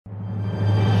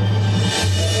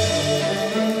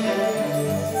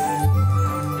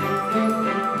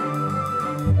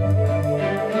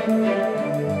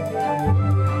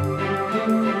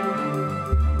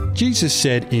Jesus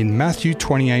said in Matthew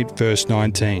 28 verse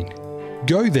 19,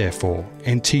 "Go therefore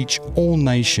and teach all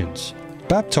nations,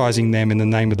 baptizing them in the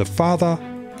name of the Father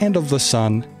and of the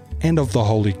Son and of the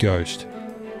Holy Ghost."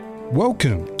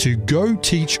 Welcome to Go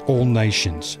Teach All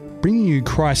Nations, bringing you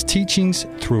Christ's teachings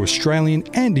through Australian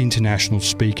and international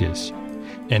speakers.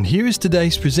 And here is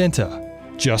today's presenter,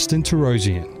 Justin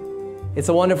Torossian. It's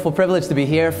a wonderful privilege to be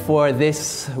here for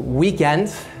this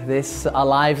weekend, this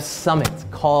Alive Summit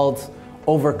called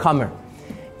Overcomer.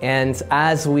 And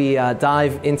as we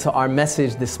dive into our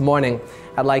message this morning,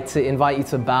 I'd like to invite you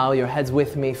to bow your heads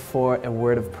with me for a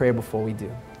word of prayer before we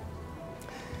do.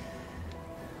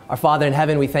 Our Father in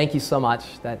heaven, we thank you so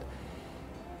much that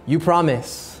you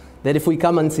promise that if we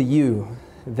come unto you,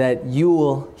 that you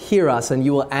will hear us and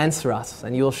you will answer us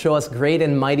and you will show us great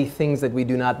and mighty things that we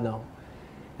do not know.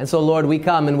 And so, Lord, we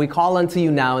come and we call unto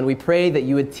you now and we pray that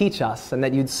you would teach us and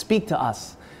that you'd speak to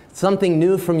us something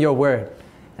new from your word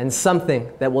and something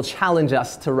that will challenge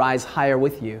us to rise higher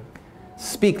with you.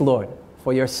 Speak, Lord,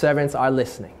 for your servants are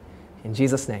listening. In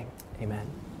Jesus' name, amen.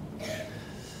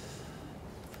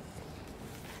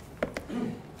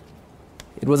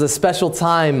 It was a special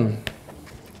time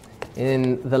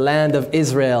in the land of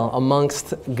Israel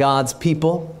amongst God's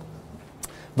people.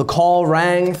 The call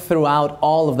rang throughout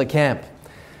all of the camp.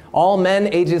 All men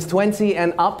ages 20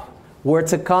 and up were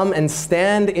to come and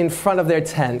stand in front of their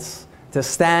tents to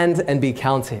stand and be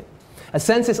counted. A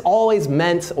census always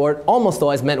meant, or almost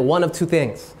always meant, one of two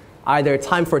things: either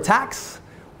time for tax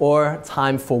or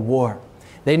time for war.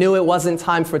 They knew it wasn't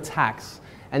time for tax.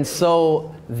 And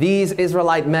so these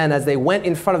Israelite men, as they went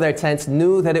in front of their tents,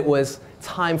 knew that it was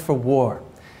time for war.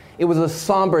 It was a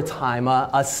somber time,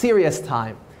 a serious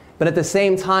time. But at the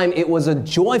same time, it was a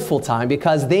joyful time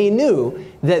because they knew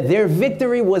that their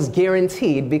victory was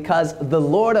guaranteed because the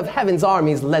Lord of heaven's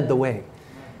armies led the way.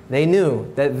 They knew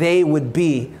that they would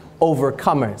be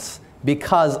overcomers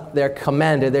because their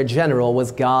commander, their general,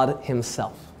 was God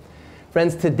himself.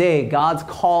 Friends, today, God's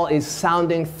call is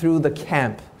sounding through the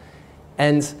camp.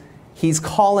 And he's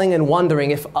calling and wondering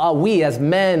if we as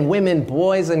men, women,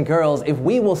 boys, and girls, if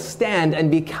we will stand and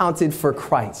be counted for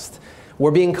Christ. We're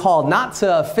being called not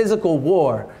to physical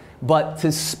war, but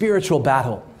to spiritual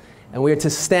battle. And we are to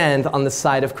stand on the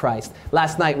side of Christ.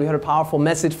 Last night, we heard a powerful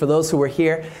message for those who were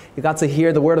here. You got to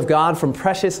hear the word of God from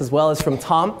Precious as well as from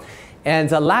Tom.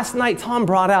 And last night, Tom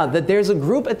brought out that there's a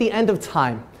group at the end of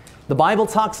time. The Bible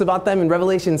talks about them in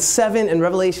Revelation 7 and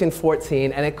Revelation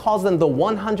 14, and it calls them the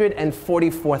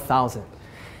 144,000.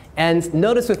 And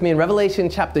notice with me in Revelation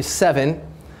chapter 7,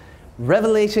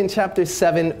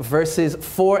 verses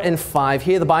 4 and 5.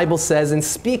 Here the Bible says, "And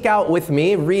speak out with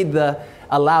me," read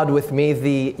aloud with me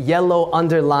the yellow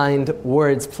underlined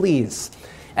words, please.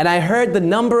 "And I heard the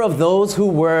number of those who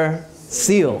were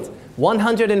sealed.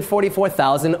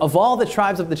 144,000 of all the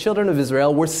tribes of the children of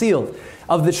Israel were sealed.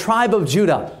 Of the tribe of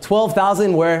Judah,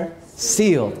 12,000 were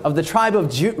sealed. Of the tribe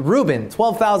of Reuben,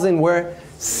 12,000 were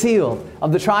sealed.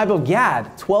 Of the tribe of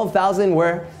Gad, 12,000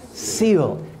 were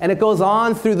sealed." And it goes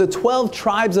on through the 12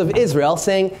 tribes of Israel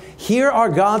saying, here are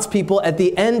God's people at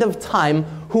the end of time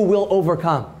who will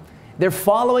overcome. They're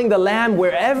following the Lamb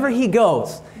wherever he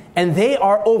goes, and they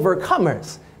are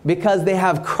overcomers because they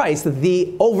have Christ,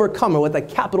 the overcomer with a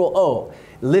capital O,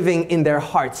 living in their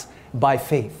hearts by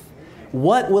faith.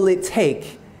 What will it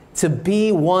take to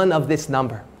be one of this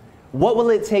number? What will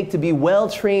it take to be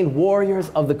well-trained warriors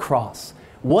of the cross?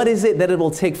 What is it that it will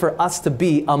take for us to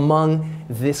be among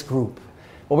this group?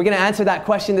 Well, we're going to answer that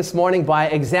question this morning by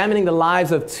examining the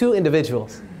lives of two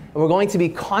individuals. And we're going to be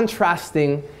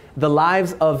contrasting the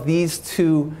lives of these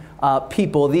two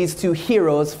people, these two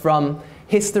heroes from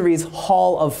history's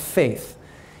Hall of Faith.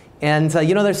 And,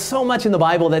 there's so much in the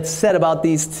Bible that's said about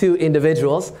these two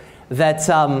individuals that,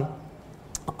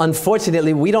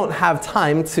 unfortunately, we don't have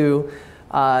time to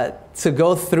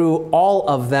go through all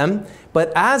of them.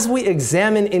 But as we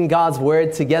examine in God's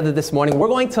Word together this morning, we're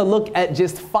going to look at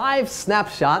just 5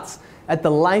 snapshots at the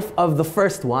life of the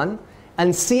first one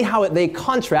and see how they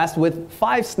contrast with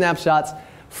 5 snapshots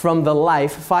from the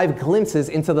life, 5 glimpses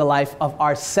into the life of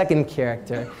our second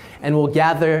character. And we'll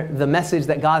gather the message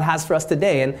that God has for us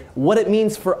today and what it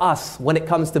means for us when it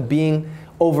comes to being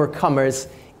overcomers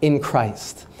in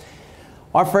Christ.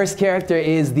 Our first character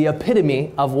is the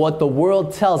epitome of what the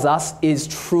world tells us is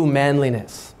true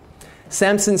manliness.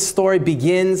 Samson's story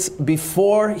begins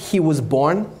before he was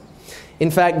born. In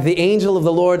fact, the angel of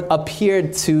the Lord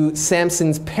appeared to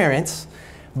Samson's parents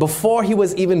before he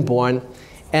was even born.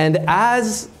 And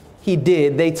as he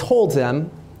did, he told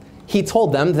them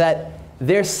that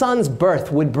their son's birth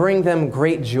would bring them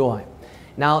great joy.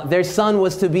 Now, their son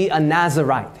was to be a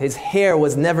Nazirite. His hair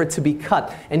was never to be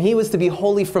cut, and he was to be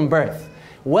holy from birth.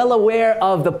 Well aware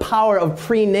of the power of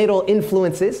prenatal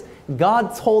influences,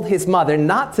 God told his mother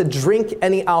not to drink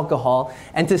any alcohol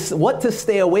and what to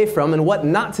stay away from and what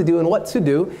not to do and what to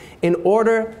do in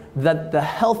order that the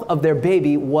health of their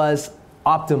baby was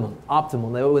optimal.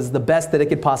 It was the best that it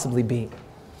could possibly be.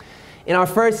 In our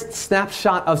first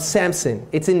snapshot of Samson,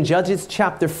 it's in Judges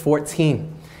chapter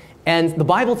 14. And the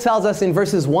Bible tells us in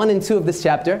verses 1 and 2 of this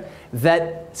chapter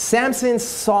that Samson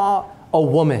saw a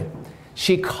woman.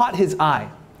 She caught his eye.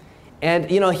 And,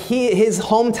 his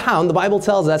hometown, the Bible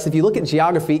tells us, if you look at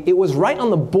geography, it was right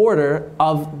on the border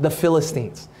of the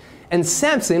Philistines. And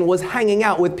Samson was hanging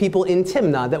out with people in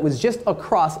Timnah that was just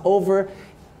across over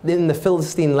in the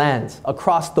Philistine lands,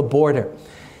 across the border.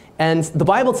 And the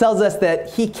Bible tells us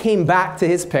that he came back to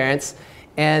his parents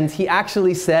and he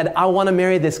actually said, I want to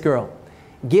marry this girl.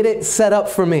 Get it set up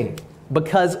for me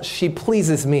because she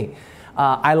pleases me.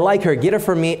 I like her. Get her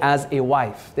for me as a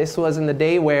wife. This was in the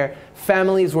day where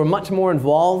families were much more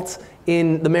involved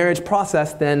in the marriage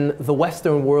process than the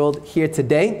Western world here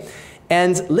today.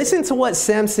 And listen to what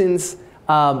Samson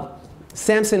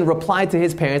replied to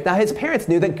his parents. Now, his parents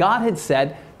knew that God had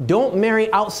said, don't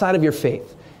marry outside of your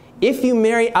faith. If you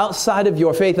marry outside of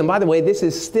your faith, and by the way, this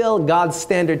is still God's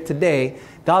standard today,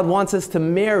 God wants us to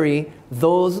marry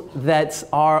those that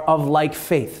are of like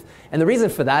faith. And the reason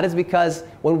for that is because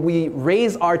when we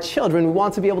raise our children, we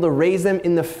want to be able to raise them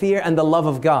in the fear and the love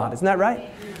of God. Isn't that right?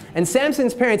 And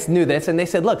Samson's parents knew this, and they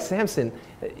said, look, Samson,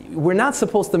 we're not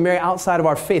supposed to marry outside of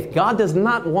our faith. God does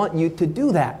not want you to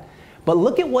do that. But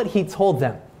look at what he told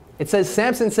them. It says,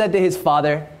 Samson said to his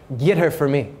father, get her for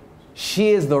me.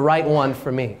 She is the right one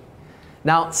for me.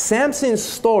 Now, Samson's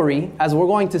story, as we're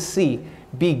going to see,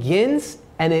 begins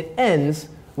and it ends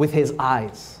with his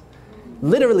eyes.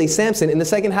 Literally, Samson, in the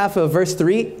second half of verse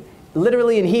 3,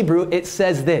 literally in Hebrew, it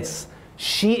says this,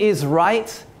 she is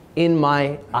right in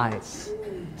my eyes.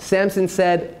 Samson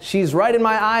said, she's right in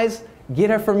my eyes,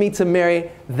 get her for me to marry,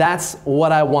 that's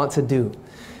what I want to do.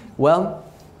 Well,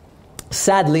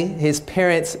 sadly, his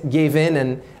parents gave in,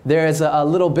 and there is a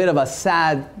little bit of a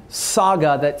sad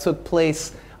saga that took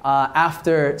place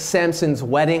after Samson's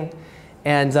wedding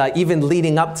and even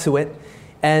leading up to it.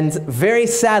 And very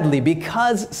sadly,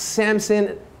 because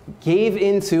Samson gave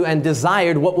into and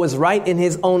desired what was right in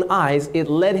his own eyes, it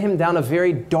led him down a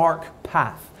very dark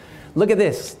path. Look at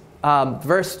this,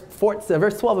 verse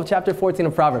 12 of chapter 14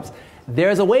 of Proverbs.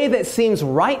 There's a way that seems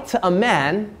right to a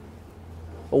man,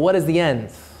 but what is the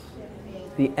end?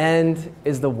 The end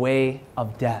is the way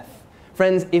of death.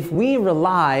 Friends, if we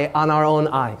rely on our own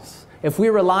eyes, if we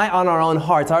rely on our own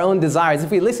hearts, our own desires,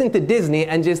 if we listen to Disney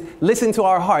and just listen to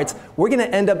our hearts, we're going to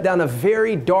end up down a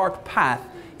very dark path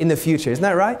in the future. Isn't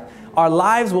that right? Our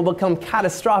lives will become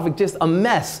catastrophic, just a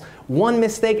mess. One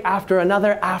mistake after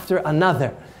another after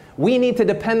another. We need to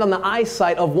depend on the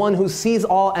eyesight of one who sees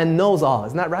all and knows all.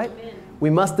 Isn't that right? Amen. We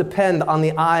must depend on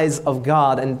the eyes of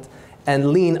God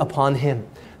and lean upon him.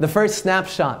 The first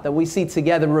snapshot that we see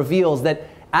together reveals that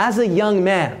as a young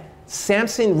man,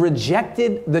 Samson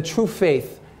rejected the true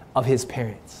faith of his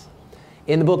parents.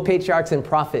 In the book Patriarchs and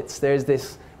Prophets, there's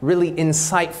this really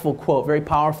insightful quote, very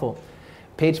powerful.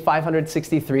 Page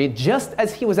 563, just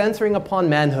as he was entering upon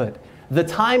manhood, the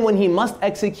time when he must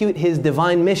execute his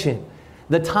divine mission,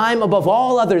 the time above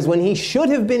all others when he should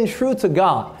have been true to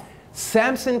God,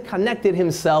 Samson connected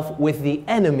himself with the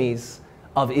enemies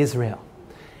of Israel.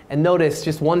 And notice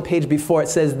just one page before it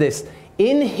says this,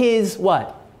 in his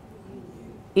what?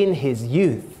 In his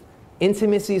youth,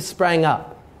 intimacy sprang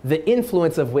up, the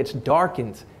influence of which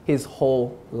darkened his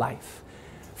whole life.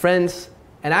 Friends,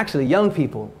 and actually young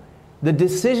people, the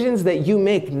decisions that you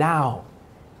make now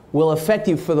will affect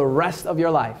you for the rest of your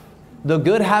life. The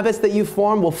good habits that you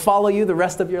form will follow you the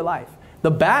rest of your life.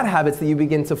 The bad habits that you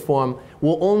begin to form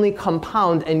will only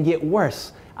compound and get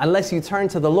worse unless you turn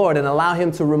to the Lord and allow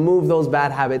him to remove those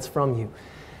bad habits from you.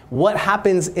 What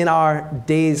happens in our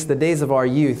days, the days of our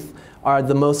youth, are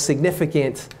the most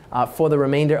significant for the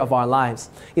remainder of our lives.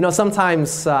 You know,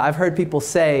 sometimes I've heard people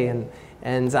say,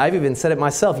 and I've even said it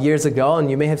myself years ago, and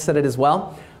you may have said it as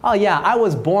well, oh yeah, I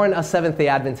was born a Seventh-day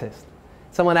Adventist.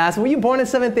 Someone asked, were you born a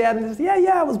Seventh-day Adventist?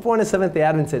 Yeah, I was born a Seventh-day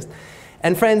Adventist.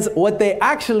 And friends, what they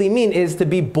actually mean is to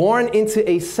be born into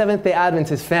a Seventh-day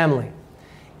Adventist family.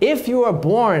 If you are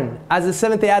born as a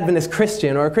Seventh-day Adventist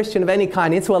Christian or a Christian of any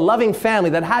kind into a loving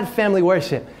family that had family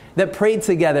worship, that prayed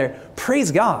together,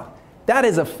 praise God. That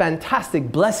is a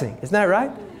fantastic blessing. Isn't that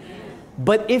right?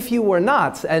 But if you were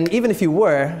not, and even if you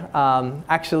were,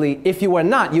 if you were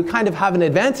not, you kind of have an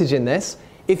advantage in this.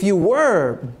 If you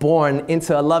were born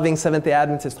into a loving Seventh-day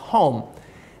Adventist home,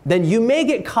 then you may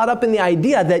get caught up in the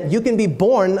idea that you can be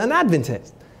born an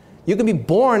Adventist. You can be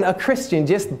born a Christian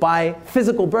just by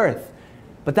physical birth.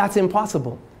 But that's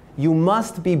impossible. You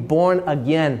must be born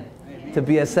again to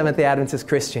be a Seventh-day Adventist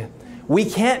Christian. We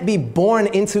can't be born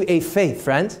into a faith,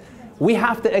 friends. We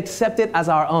have to accept it as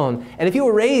our own. And if you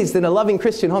were raised in a loving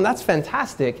Christian home, that's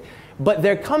fantastic. But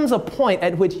there comes a point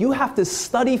at which you have to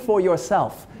study for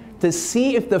yourself to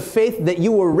see if the faith that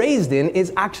you were raised in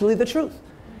is actually the truth.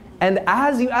 And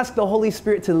as you ask the Holy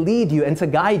Spirit to lead you and to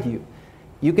guide you,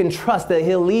 you can trust that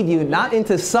He'll lead you not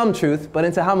into some truth, but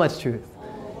into how much truth?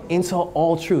 Into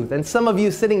all truth. And some of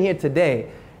you sitting here today,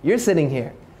 you're sitting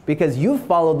here because you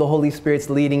followed the Holy Spirit's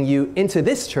leading you into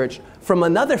this church from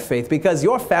another faith because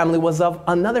your family was of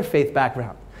another faith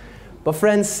background. But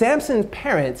friends, Samson's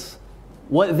parents,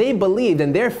 what they believed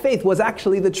and their faith was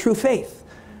actually the true faith.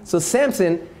 So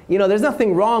Samson, there's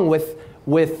nothing wrong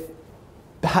with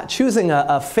choosing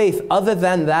a faith other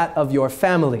than that of your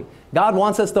family. God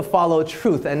wants us to follow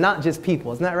truth and not just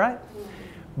people. Isn't that right?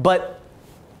 But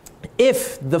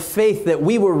if the faith that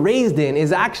we were raised in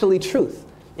is actually truth,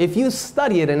 if you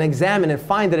study it and examine and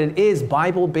find that it is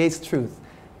Bible-based truth,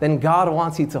 then God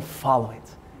wants you to follow it,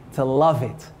 to love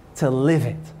it, to live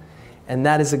it. And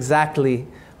that is exactly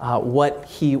what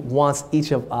He wants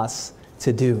each of us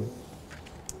to do.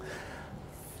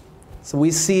 So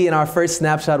we see in our first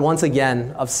snapshot once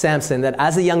again of Samson that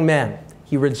as a young man,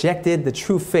 he rejected the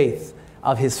true faith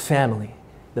of his family,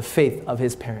 the faith of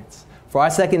his parents. For our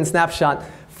second snapshot,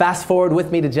 fast forward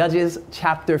with me to Judges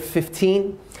chapter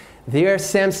 15. There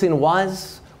Samson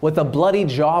was with a bloody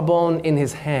jawbone in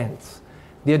his hands.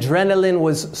 The adrenaline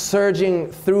was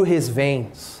surging through his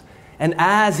veins. And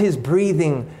as his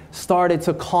breathing started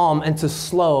to calm and to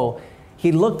slow,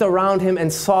 he looked around him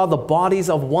and saw the bodies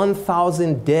of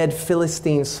 1,000 dead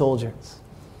Philistine soldiers.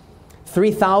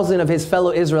 3,000 of his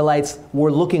fellow Israelites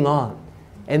were looking on,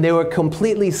 and they were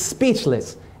completely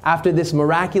speechless after this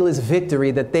miraculous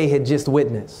victory that they had just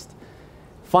witnessed.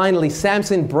 Finally,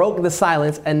 Samson broke the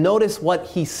silence, and notice what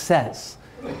he says.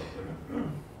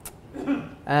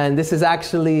 And this is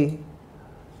actually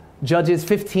Judges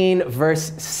 15,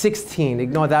 verse 16.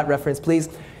 Ignore that reference, please.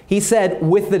 He said,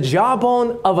 "With the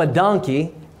jawbone of a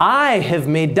donkey, I have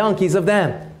made donkeys of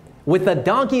them. With a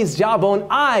donkey's jawbone,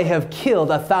 I have killed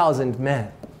 1,000 men."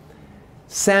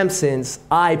 Samson's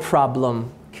eye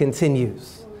problem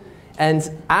continues. And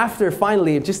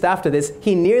just after this,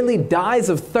 he nearly dies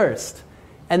of thirst.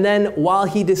 And then while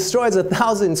he destroys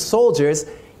 1,000 soldiers,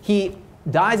 he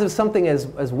dies of something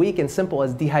as weak and simple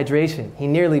as dehydration. He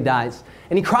nearly dies.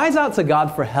 And he cries out to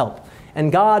God for help.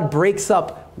 And God breaks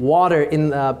up water,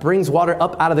 brings water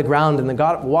up out of the ground, and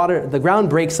the ground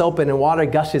breaks open and water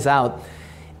gushes out.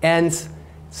 And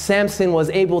Samson was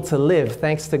able to live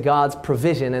thanks to God's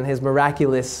provision and His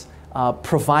miraculous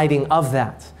providing of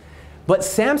that. But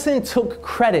Samson took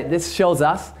credit, this shows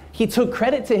us, he took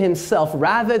credit to himself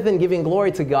rather than giving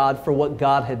glory to God for what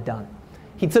God had done.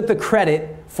 He took the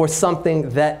credit for something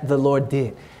that the Lord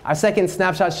did. Our second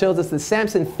snapshot shows us that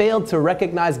Samson failed to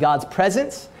recognize God's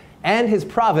presence and His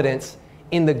providence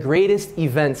in the greatest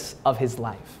events of his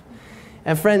life.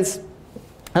 And friends,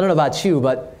 I don't know about you,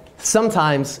 but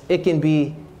sometimes it can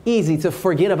be easy to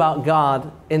forget about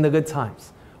God in the good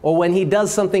times. Or when He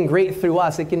does something great through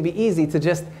us, it can be easy to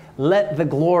just let the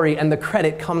glory and the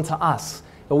credit come to us.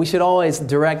 But we should always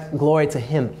direct glory to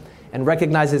Him and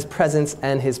recognize His presence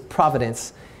and His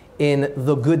providence in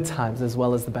the good times as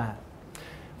well as the bad.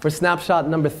 For snapshot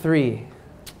number three,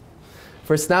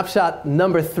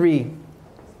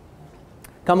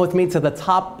 come with me to the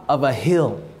top of a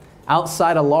hill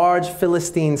outside a large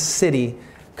Philistine city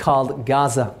called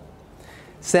Gaza.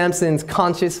 Samson's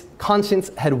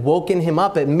conscience had woken him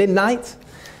up at midnight,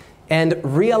 and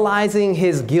realizing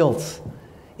his guilt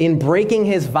in breaking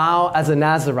his vow as a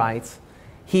Nazirite,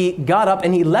 he got up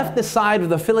and he left the side of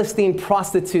the Philistine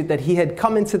prostitute that he had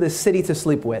come into the city to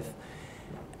sleep with.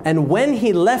 And when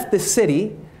he left the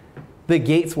city, the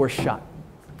gates were shut.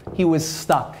 He was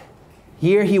stuck.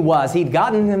 Here he was. He'd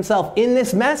gotten himself in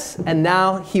this mess, and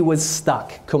now he was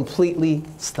stuck, completely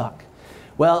stuck.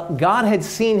 Well, God had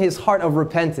seen his heart of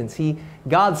repentance.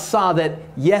 God saw that,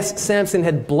 yes, Samson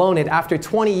had blown it. After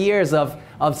 20 years of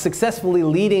successfully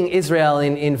leading Israel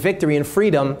in victory and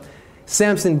freedom,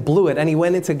 Samson blew it, and he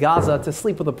went into Gaza to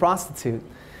sleep with a prostitute.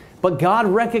 But God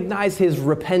recognized his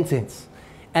repentance.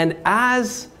 And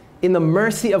as in the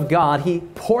mercy of God, He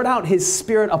poured out His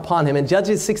Spirit upon him. And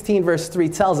Judges 16 verse 3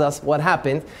 tells us what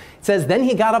happened. It says, "Then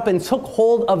he got up and took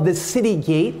hold of the city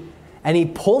gate, and he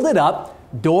pulled it up,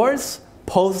 doors,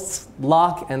 posts,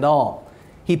 lock, and all.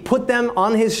 He put them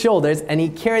on his shoulders, and he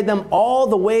carried them all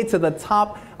the way to the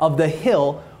top of the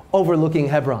hill overlooking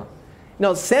Hebron.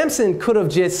 No, Samson could have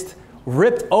just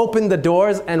ripped open the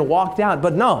doors and walked out.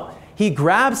 But no, he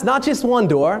grabs not just one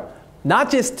door,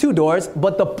 not just two doors,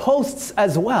 but the posts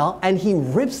as well, and he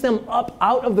rips them up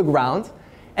out of the ground.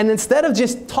 And instead of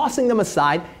just tossing them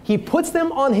aside, he puts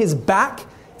them on his back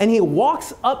and he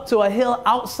walks up to a hill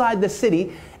outside the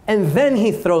city, and then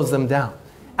he throws them down.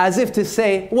 As if to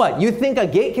say, what, you think a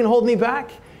gate can hold me back?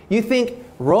 You think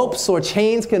ropes or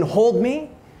chains can hold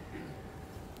me?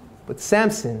 But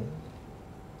Samson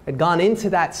had gone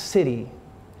into that city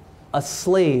a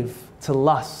slave to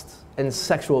lust and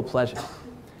sexual pleasure.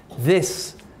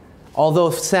 This, although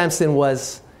Samson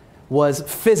was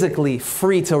physically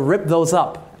free to rip those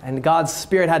up, and God's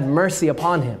Spirit had mercy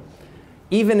upon him,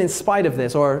 even in spite of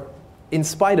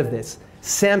this,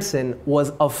 Samson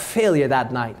was a failure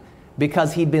that night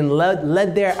because he'd been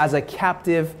led there as a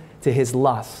captive to his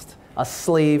lust, a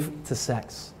slave to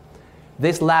sex.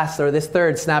 This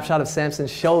third snapshot of Samson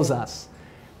shows us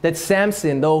that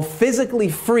Samson, though physically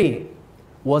free,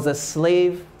 was a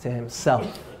slave to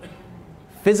himself.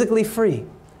 Physically free,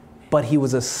 but he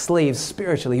was a slave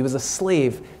spiritually. He was a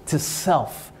slave to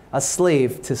self, a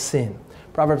slave to sin.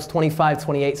 Proverbs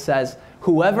 25:28 says,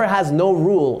 "Whoever has no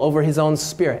rule over his own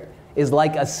spirit is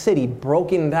like a city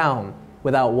broken down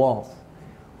without walls."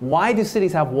 Why do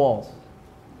cities have walls?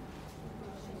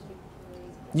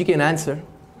 You can answer.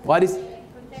 Why does...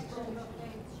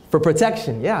 For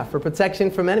protection, yeah, for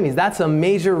protection from enemies. That's a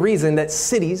major reason that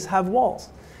cities have walls.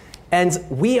 And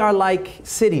we are like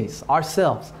cities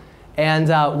ourselves.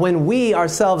 And when we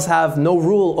ourselves have no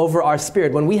rule over our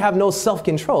spirit, when we have no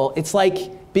self-control, it's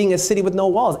like being a city with no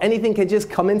walls. Anything can just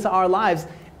come into our lives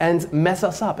and mess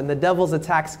us up, and the devil's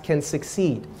attacks can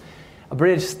succeed. A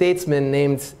British statesman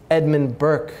named Edmund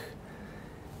Burke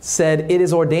said, "It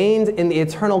is ordained in the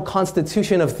eternal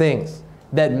constitution of things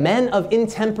that men of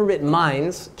intemperate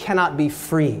minds cannot be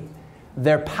free.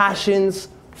 Their passions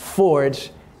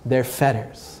forge their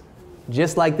fetters."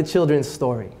 Just like the children's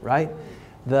story, right?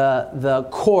 The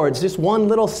cords, just one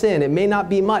little sin, it may not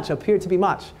be much, appear to be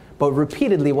much, but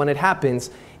repeatedly when it happens,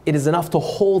 it is enough to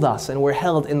hold us, and we're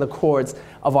held in the cords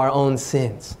of our own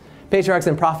sins. Patriarchs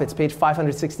and Prophets, page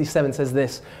 567 says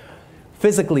this: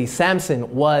 physically,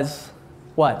 Samson was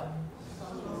what?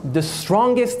 The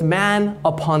strongest man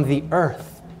upon the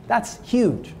earth. That's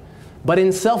huge. But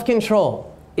in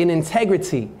self-control, in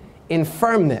integrity, in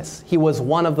firmness, he was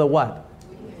one of the what?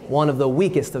 One of the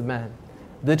weakest of men.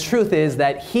 The truth is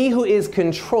that he who is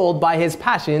controlled by his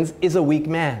passions is a weak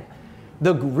man.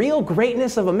 The real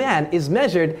greatness of a man is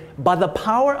measured by the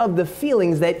power of the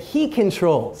feelings that he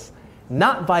controls,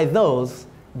 not by those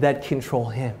that control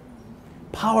him.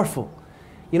 Powerful.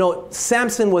 You know,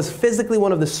 Samson was physically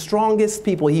one of the strongest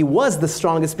people. He was the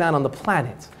strongest man on the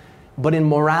planet. But in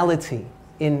morality,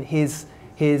 in his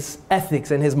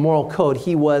ethics and his moral code,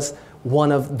 he was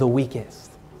one of the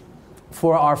weakest.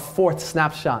 For our fourth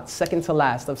snapshot, second to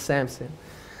last, of Samson,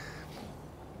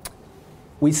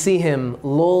 we see him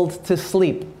lulled to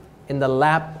sleep in the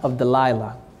lap of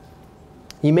Delilah.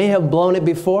 He may have blown it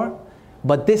before,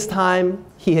 but this time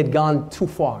he had gone too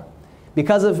far.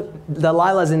 Because of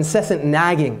Delilah's incessant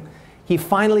nagging, he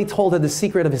finally told her the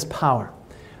secret of his power.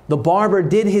 The barber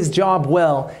did his job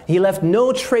well. He left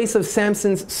no trace of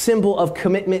Samson's symbol of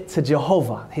commitment to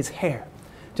Jehovah, his hair.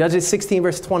 Judges 16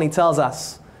 verse 20 tells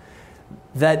us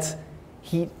that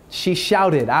she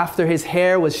shouted after his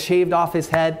hair was shaved off his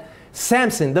head,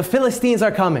 "Samson, the Philistines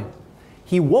are coming."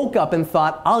 He woke up and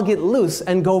thought, "I'll get loose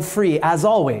and go free as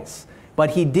always."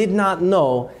 But he did not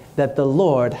know that the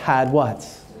Lord had what?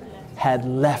 Had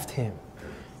left him.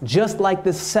 Just like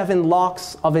the 7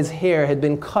 locks of his hair had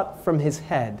been cut from his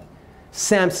head,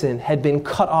 Samson had been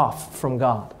cut off from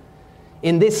God.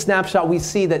 In this snapshot, we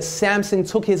see that Samson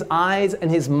took his eyes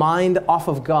and his mind off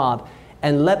of God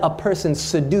and let a person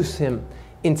seduce him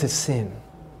into sin.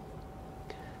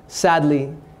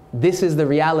 Sadly, this is the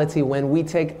reality when we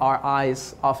take our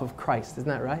eyes off of Christ. Isn't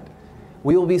that right?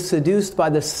 We will be seduced by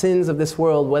the sins of this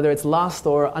world, whether it's lust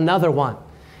or another one.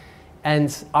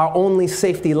 And our only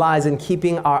safety lies in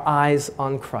keeping our eyes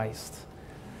on Christ.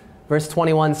 Verse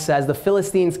 21 says, the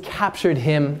Philistines captured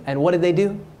him, and what did they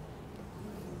do?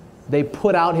 They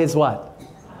put out his what?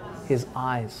 His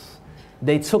eyes.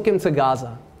 They took him to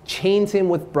Gaza, chained him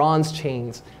with bronze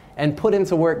chains, and put him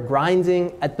to work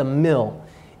grinding at the mill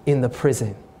in the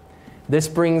prison. This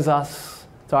brings us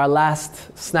to our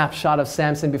last snapshot of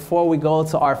Samson before we go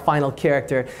to our final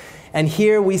character. And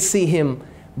here we see him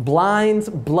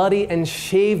blind, bloody, and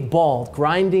shaved bald,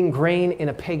 grinding grain in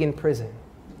a pagan prison.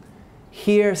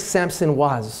 Here Samson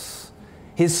was.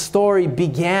 His story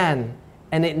began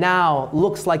and it now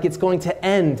looks like it's going to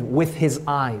end with his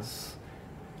eyes.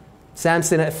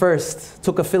 Samson at first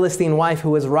took a Philistine wife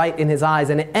who was right in his eyes,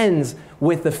 and it ends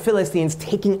with the Philistines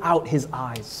taking out his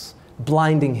eyes,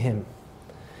 blinding him.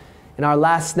 In our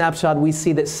last snapshot, we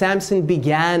see that Samson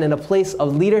began in a place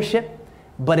of leadership,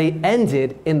 but it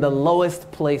ended in the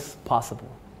lowest place possible.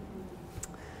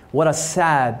 What a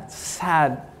sad,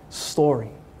 sad story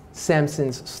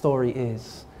Samson's story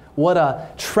is. What a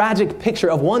tragic picture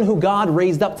of one who God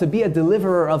raised up to be a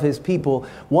deliverer of his people,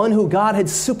 one who God had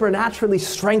supernaturally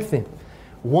strengthened,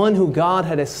 one who God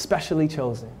had especially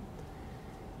chosen.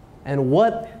 And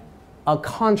what a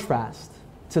contrast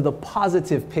to the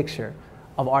positive picture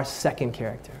of our second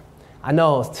character. I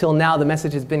know till now the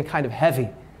message has been kind of heavy.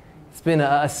 It's been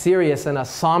a serious and a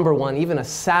somber one, even a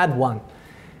sad one.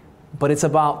 But it's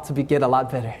about to get a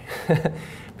lot better.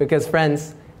 Because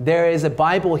friends, there is a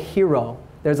Bible hero,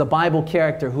 there's a Bible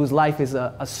character whose life is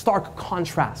a stark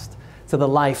contrast to the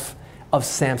life of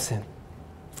Samson.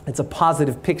 It's a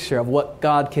positive picture of what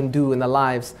God can do in the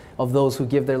lives of those who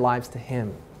give their lives to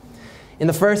him. In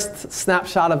the first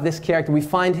snapshot of this character, we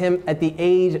find him at the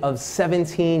age of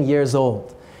 17 years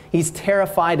old. He's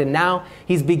terrified, and now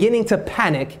he's beginning to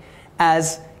panic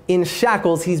as in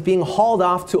shackles he's being hauled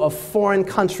off to a foreign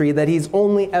country that he's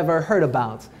only ever heard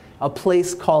about, a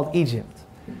place called Egypt.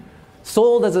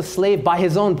 Sold as a slave by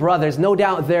his own brothers, no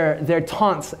doubt their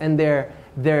taunts and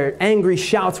their angry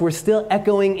shouts were still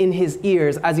echoing in his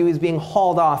ears as he was being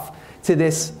hauled off to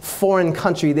this foreign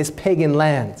country, this pagan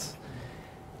land.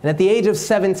 And at the age of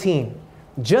 17,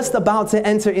 just about to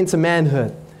enter into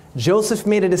manhood, Joseph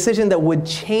made a decision that would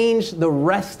change the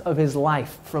rest of his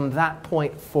life from that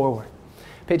point forward.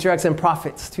 Patriarchs and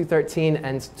Prophets 2:13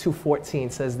 and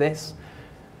 2:14 says this: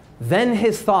 "Then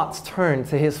his thoughts turned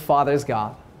to his father's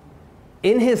God.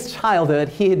 In his childhood,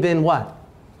 he had been what?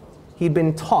 He'd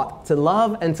been taught to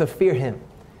love and to fear him.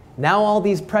 Now all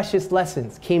these precious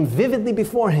lessons came vividly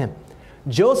before him.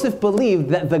 Joseph believed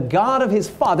that the God of his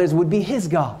fathers would be his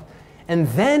God. And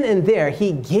then and there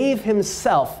he gave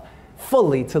himself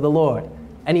fully to the Lord.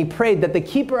 And he prayed that the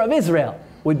keeper of Israel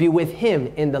would be with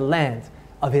him in the land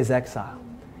of his exile."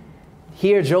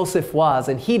 Here Joseph was,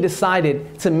 and he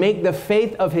decided to make the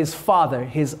faith of his father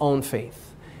his own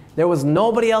faith. There was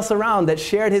nobody else around that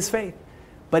shared his faith,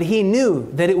 but he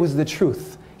knew that it was the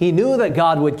truth. He knew that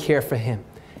God would care for him.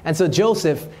 And so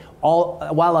Joseph,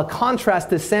 while a contrast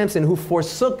to Samson, who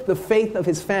forsook the faith of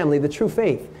his family, the true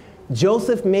faith,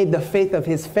 Joseph made the faith of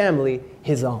his family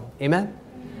his own. Amen?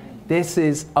 This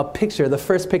is a picture, the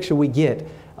first picture we get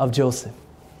of Joseph.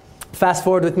 Fast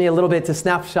forward with me a little bit to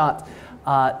snapshot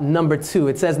number 2.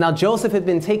 It says, "Now Joseph had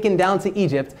been taken down to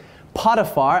Egypt.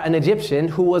 Potiphar, an Egyptian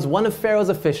who was one of Pharaoh's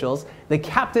officials, the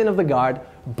captain of the guard,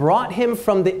 bought him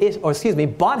from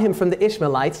the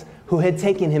Ishmaelites who had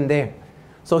taken him there."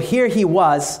 So here he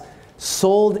was,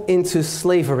 sold into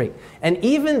slavery. And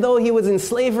even though he was in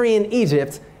slavery in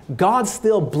Egypt, God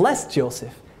still blessed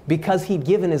Joseph because he'd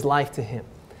given his life to him.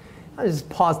 I just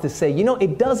pause to say,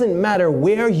 it doesn't matter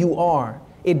where you are.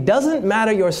 It doesn't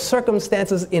matter your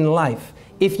circumstances in life.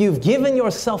 If you've given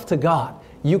yourself to God,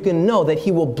 you can know that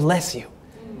he will bless you.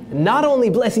 Not only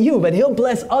bless you, but he'll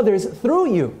bless others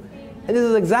through you. And this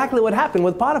is exactly what happened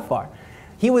with Potiphar.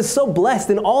 He was so blessed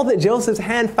in all that Joseph's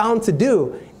hand found to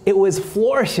do, it was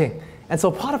flourishing. And so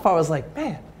Potiphar was like,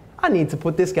 man, I need to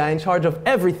put this guy in charge of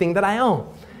everything that I own.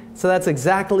 So that's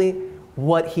exactly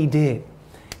what he did.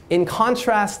 In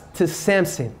contrast to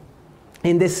Samson,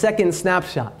 in this second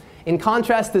snapshot, in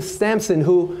contrast to Samson,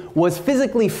 who was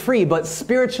physically free but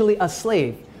spiritually a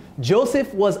slave,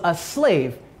 Joseph was a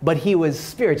slave, but he was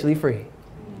spiritually free.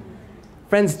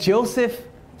 Friends, Joseph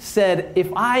said,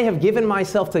 if I have given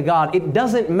myself to God, it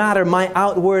doesn't matter my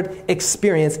outward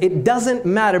experience. It doesn't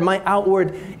matter my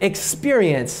outward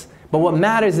experience. But what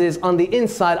matters is on the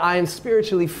inside, I am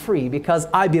spiritually free because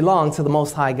I belong to the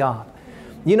Most High God.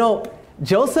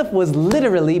 Joseph was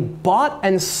literally bought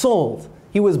and sold.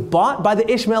 He was bought by the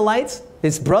Ishmaelites.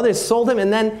 His brothers sold him,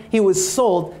 and then he was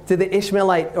sold to the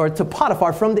Ishmaelite, or to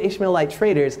Potiphar from the Ishmaelite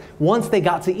traders once they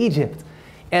got to Egypt.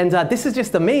 And this is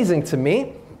just amazing to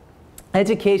me.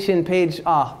 Education page,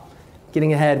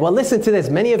 getting ahead. Well, listen to this.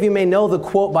 Many of you may know the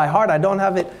quote by heart. I don't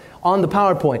have it on the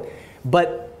PowerPoint.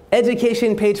 But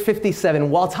Education page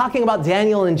 57, while talking about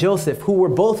Daniel and Joseph, who were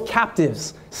both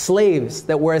captives, slaves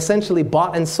that were essentially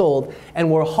bought and sold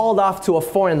and were hauled off to a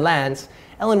foreign land,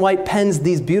 Ellen White pens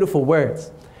these beautiful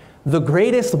words. "The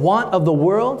greatest want of the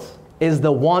world is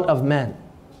the want of men.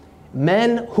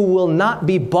 Men who will not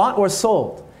be bought or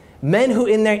sold. Men who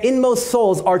in their inmost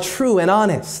souls are true and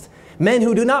honest. Men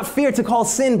who do not fear to call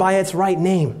sin by its right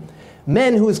name.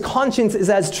 Men whose conscience is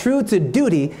as true to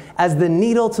duty as the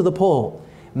needle to the pole.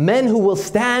 Men who will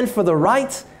stand for the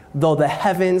right, though the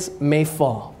heavens may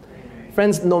fall.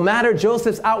 Friends, no matter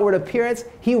Joseph's outward appearance,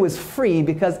 he was free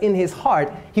because in his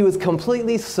heart, he was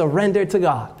completely surrendered to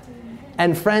God.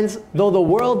 And friends, though the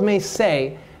world may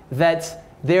say that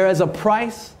there is a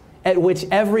price at which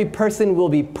every person will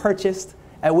be purchased,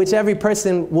 at which every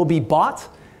person will be bought,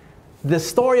 the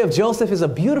story of Joseph is a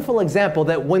beautiful example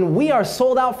that when we are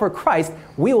sold out for Christ,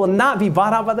 we will not be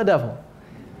bought out by the devil.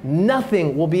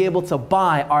 Nothing will be able to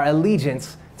buy our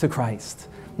allegiance to Christ.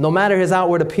 No matter his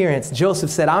outward appearance, Joseph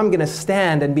said, I'm going to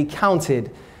stand and be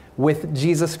counted with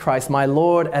Jesus Christ, my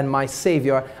Lord and my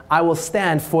Savior. I will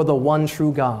stand for the one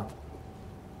true God.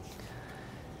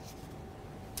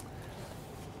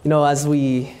 You know,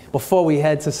 before we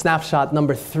head to snapshot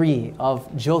number 3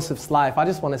 of Joseph's life, I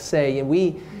just want to say,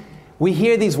 we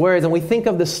hear these words and we think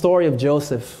of the story of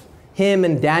Joseph. Him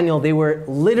and Daniel, they were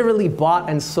literally bought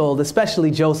and sold, especially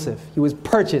Joseph. He was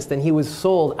purchased and he was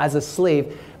sold as a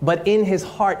slave, but in his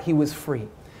heart he was free.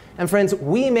 And friends,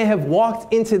 we may have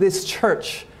walked into this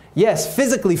church, yes,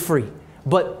 physically free,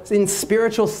 but in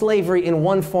spiritual slavery in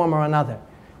one form or another.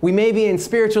 We may be in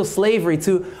spiritual slavery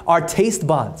to our taste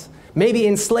buds, maybe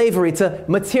in slavery to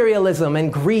materialism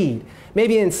and greed,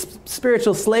 maybe in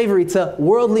spiritual slavery to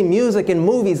worldly music and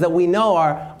movies that we know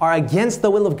are against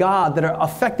the will of God, that are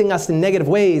affecting us in negative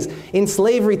ways, in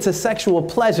slavery to sexual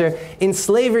pleasure, in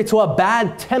slavery to a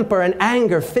bad temper and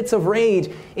anger, fits of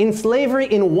rage, in slavery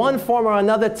in one form or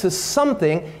another to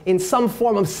something in some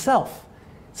form of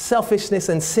selfishness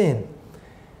and sin.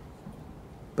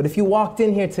 But if you walked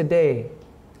in here today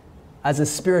as a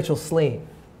spiritual slave,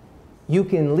 you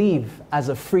can leave as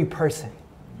a free person.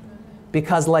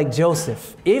 Because like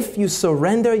Joseph, if you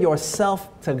surrender yourself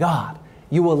to God,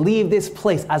 you will leave this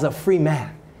place as a free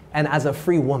man and as a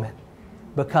free woman.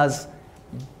 Because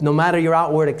no matter your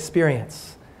outward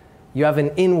experience, you have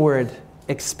an inward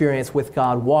experience with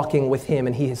God, walking with Him,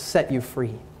 and He has set you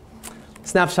free.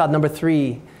 Snapshot number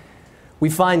 3, we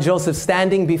find Joseph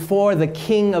standing before the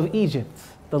king of Egypt,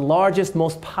 the largest,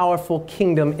 most powerful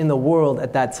kingdom in the world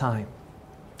at that time.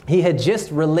 He had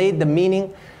just relayed the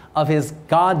meaning of his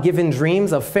God-given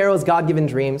dreams, of Pharaoh's God-given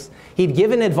dreams. He'd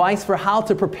given advice for how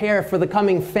to prepare for the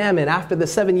coming famine after the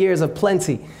 7 years of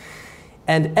plenty.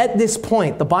 And at this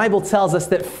point, the Bible tells us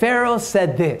that Pharaoh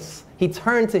said this. He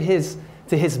turned to his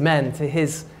men, to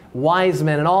his wise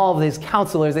men and all of his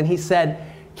counselors, and he said,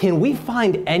 "Can we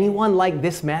find anyone like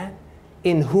this man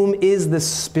in whom is the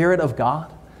Spirit of God?"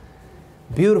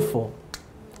 Beautiful.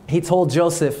 He told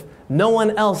Joseph, "No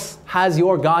one else has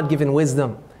your God-given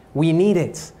wisdom. We need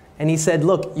it." And he said,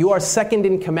 "Look, you are second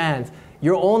in command.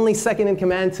 You're only second in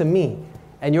command to me,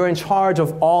 and you're in charge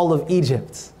of all of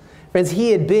Egypt." Friends,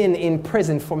 he had been in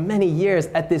prison for many years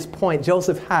at this point,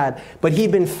 Joseph had, but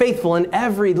he'd been faithful in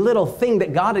every little thing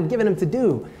that God had given him to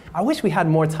do. I wish we had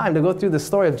more time to go through the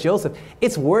story of Joseph.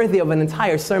 It's worthy of an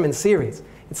entire sermon series.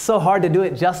 It's so hard to do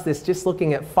it justice just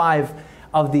looking at 5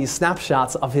 of these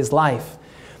snapshots of his life.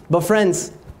 But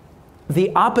friends,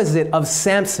 the opposite of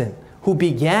Samson, who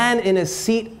began in a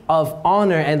seat of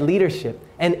honor and leadership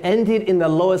and ended in the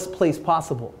lowest place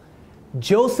possible.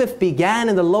 Joseph began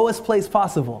in the lowest place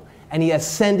possible, and he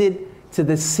ascended to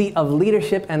the seat of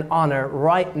leadership and honor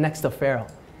right next to Pharaoh,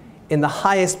 in the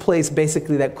highest place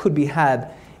basically that could be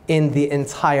had in the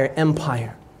entire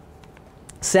empire.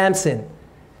 Samson,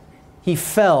 he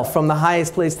fell from the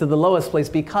highest place to the lowest place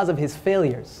because of his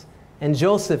failures, and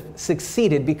Joseph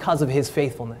succeeded because of his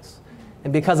faithfulness.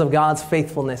 And because of God's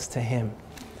faithfulness to him.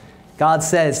 God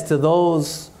says, to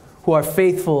those who are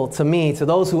faithful to me, to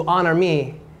those who honor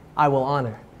me, I will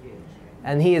honor.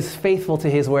 And He is faithful to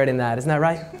His word in that. Isn't that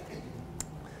right?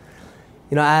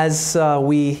 You know, as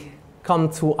we come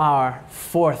to our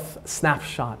 4th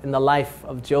snapshot in the life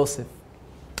of Joseph,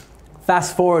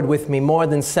 fast forward with me more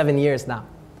than 7 years now.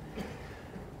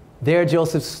 There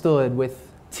Joseph stood with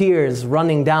tears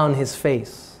running down his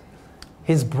face.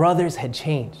 His brothers had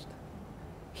changed.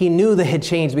 He knew they had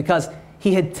changed because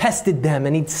he had tested them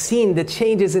and he'd seen the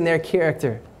changes in their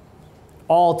character.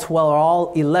 All 12 or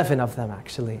all 11 of them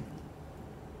actually.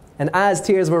 And as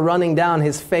tears were running down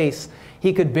his face,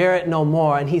 he could bear it no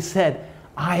more. And he said,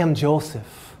 "I am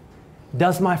Joseph.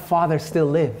 Does my father still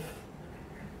live?"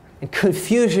 And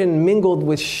confusion mingled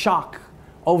with shock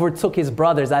overtook his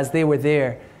brothers as they were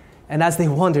there. And as they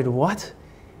wondered, what?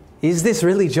 Is this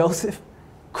really Joseph?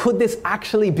 Could this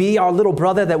actually be our little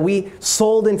brother that we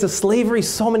sold into slavery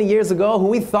so many years ago, who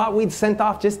we thought we'd sent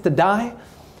off just to die?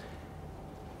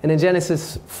 And in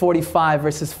Genesis 45,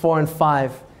 verses 4 and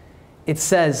 5, it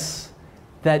says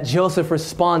that Joseph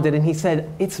responded and he said,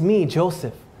 "It's me,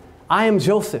 Joseph. I am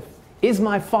Joseph. Is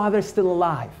my father still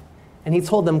alive? And he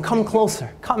told them, come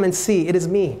closer, come and see, it is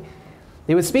me.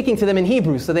 He was speaking to them in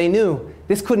Hebrew, so they knew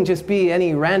this couldn't just be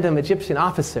any random Egyptian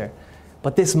officer,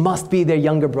 but this must be their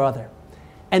younger brother.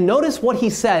 And notice what he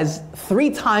says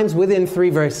 3 times within 3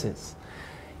 verses.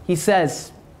 He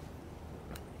says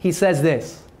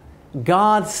this,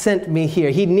 God sent me here.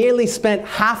 He nearly spent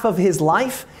half of his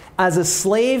life as a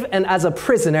slave and as a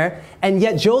prisoner, and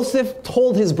yet Joseph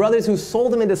told his brothers who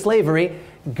sold him into slavery,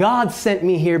 God sent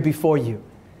me here before you.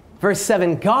 Verse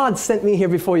 7, God sent me here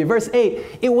before you. Verse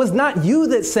 8, it was not you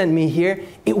that sent me here,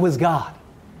 it was God.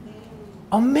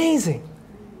 Amazing.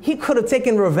 He could have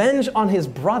taken revenge on his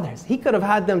brothers. He could have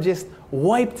had them just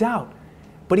wiped out.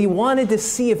 But he wanted to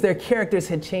see if their characters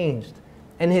had changed,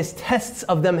 and his tests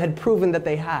of them had proven that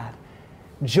they had.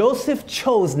 Joseph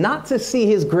chose not to see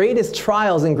his greatest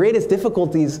trials and greatest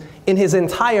difficulties in his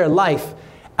entire life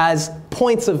as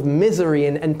points of misery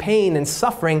and pain and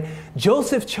suffering.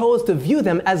 Joseph chose to view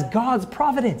them as God's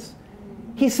providence.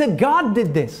 He said, God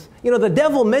did this. You know, the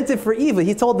devil meant it for evil.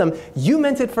 He told them, you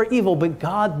meant it for evil, but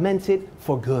God meant it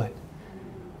for good.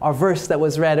 Our verse that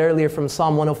was read earlier from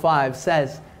Psalm 105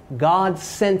 says, God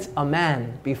sent a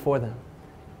man before them.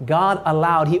 God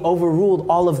allowed, he overruled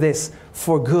all of this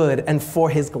for good and for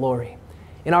his glory.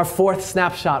 In our 4th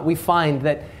snapshot, we find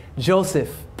that Joseph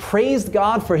praised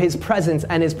God for his presence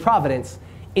and his providence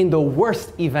in the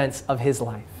worst events of his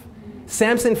life.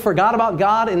 Samson forgot about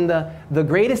God in the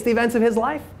greatest events of his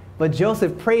life, but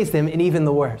Joseph praised him in even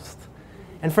the worst.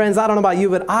 And friends, I don't know about you,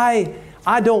 but I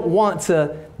don't want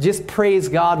to just praise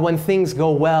God when things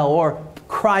go well or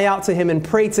cry out to him and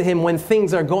pray to him when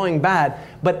things are going bad.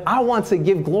 But I want to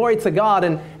give glory to God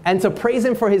and to praise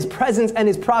him for his presence and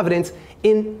his providence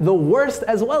in the worst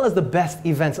as well as the best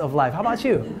events of life. How about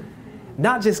you?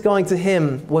 Not just going to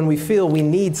him when we feel we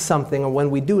need something or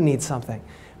when we do need something,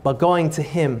 but going to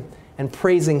him and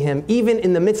praising him even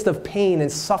in the midst of pain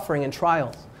and suffering and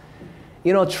trials.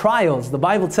 You know, trials, the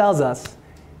Bible tells us,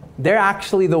 they're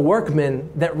actually the workmen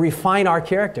that refine our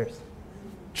characters.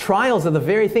 Trials are the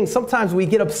very thing. Sometimes we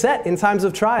get upset in times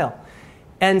of trial.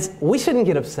 And we shouldn't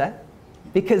get upset,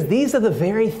 because these are the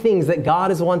very things that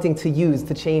God is wanting to use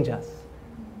to change us,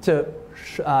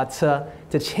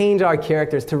 to change our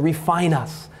characters, to refine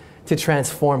us, to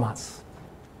transform us.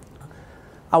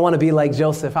 I want to be like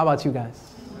Joseph. How about you guys?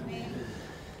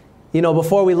 You know,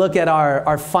 before we look at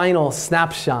our final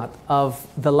snapshot of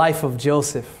the life of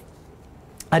Joseph,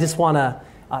 I just want to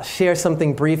share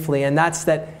something briefly, and that's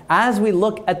that as we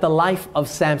look at the life of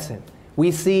Samson,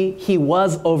 we see he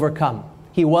was overcome.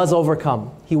 He was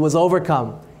overcome. He was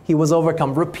overcome. He was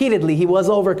overcome. Repeatedly, he was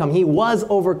overcome. He was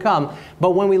overcome.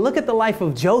 But when we look at the life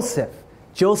of Joseph,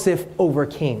 Joseph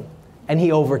overcame, and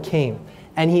he overcame,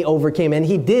 and he overcame, and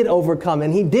he did overcome,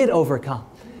 and he did overcome.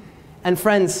 And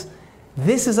friends,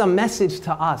 this is a message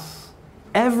to us.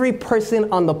 Every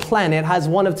person on the planet has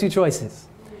one of 2 choices.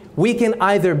 We can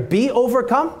either be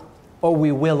overcome or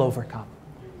we will overcome.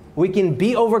 We can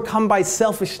be overcome by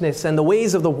selfishness and the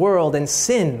ways of the world and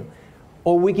sin,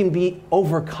 or we can be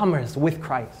overcomers with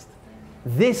Christ.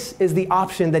 This is the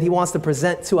option that he wants to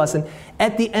present to us. And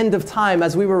at the end of time,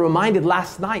 as we were reminded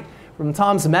last night from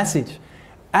Tom's message,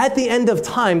 at the end of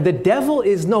time, the devil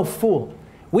is no fool.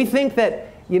 We think that,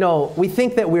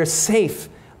 we're safe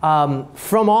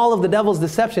from all of the devil's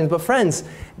deceptions. But friends,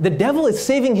 the devil is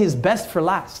saving his best for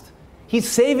last. He's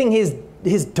saving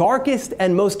his darkest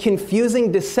and most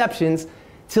confusing deceptions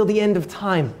till the end of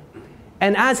time.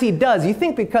 And as he does, you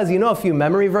think because you know a few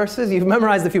memory verses, you've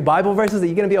memorized a few Bible verses, that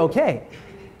you're going to be okay.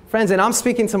 Friends, and I'm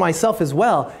speaking to myself as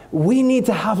well, we need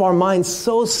to have our minds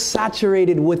so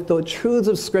saturated with the truths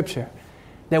of Scripture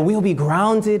that we'll be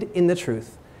grounded in the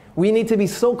truth. We need to be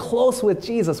so close with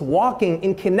Jesus, walking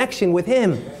in connection with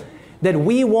him, that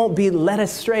we won't be led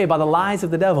astray by the lies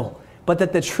of the devil, but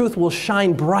that the truth will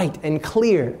shine bright and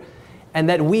clear, and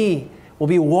that we will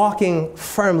be walking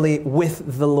firmly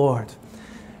with the Lord.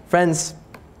 Friends,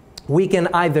 we can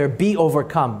either be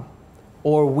overcome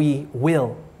or we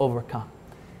will overcome.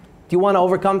 Do you want to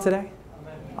overcome today?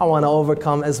 I want to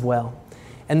overcome as well.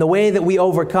 And the way that we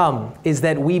overcome is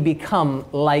that we become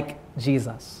like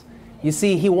Jesus. You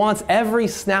see, he wants every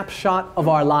snapshot of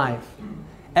our life,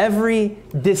 every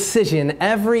decision,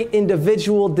 every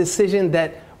individual decision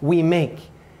that we make.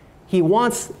 He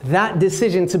wants that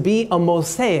decision to be a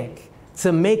mosaic,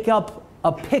 to make up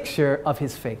a picture of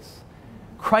his face.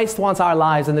 Christ wants our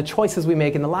lives and the choices we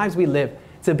make and the lives we live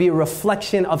to be a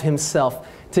reflection of himself,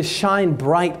 to shine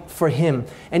bright for him.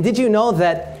 And did you know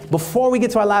that, before we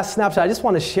get to our last snapshot, I just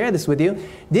want to share this with you.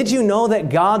 Did you know that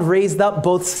God raised up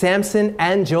both Samson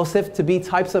and Joseph to be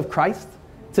types of Christ?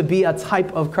 to be a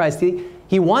type of Christ.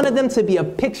 He wanted them to be a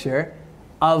picture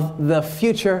of the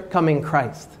future coming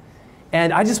Christ.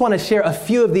 And I just want to share a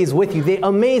few of these with you. They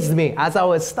amazed me as I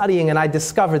was studying and I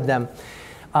discovered them.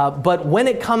 But when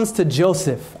it comes to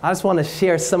Joseph, I just want to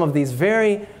share some of these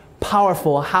very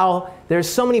powerful, how there's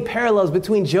so many parallels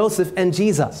between Joseph and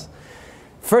Jesus.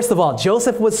 First of all,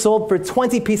 Joseph was sold for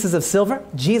 20 pieces of silver.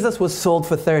 Jesus was sold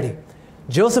for 30.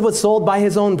 Joseph was sold by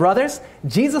his own brothers.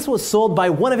 Jesus was sold by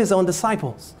one of his own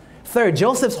disciples. Third,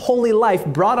 Joseph's holy life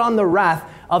brought on the wrath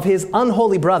of his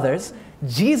unholy brothers.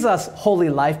 Jesus' holy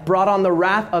life brought on the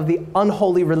wrath of the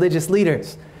unholy religious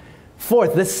leaders.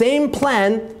 Fourth, the same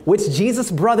plan which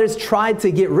Jesus' brothers tried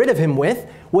to get rid of him with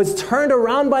was turned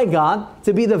around by God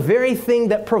to be the very thing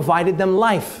that provided them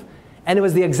life. And it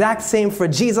was the exact same for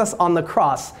Jesus on the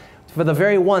cross, for the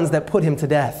very ones that put him to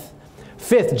death.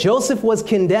 Fifth, Joseph was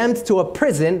condemned to a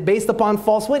prison based upon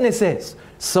false witnesses.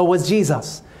 So was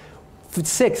Jesus.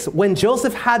 Sixth, when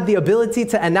Joseph had the ability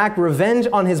to enact revenge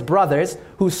on his brothers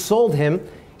who sold him,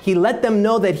 he let them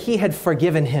know that he had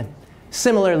forgiven him.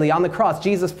 Similarly, on the cross,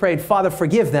 Jesus prayed, "Father,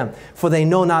 forgive them, for they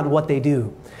know not what they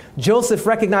do." Joseph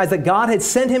recognized that God had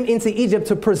sent him into Egypt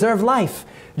to preserve life.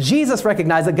 Jesus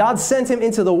recognized that God sent him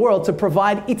into the world to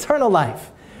provide eternal life.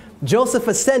 Joseph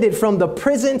ascended from the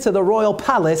prison to the royal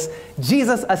palace.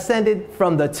 Jesus ascended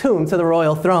from the tomb to the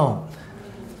royal throne.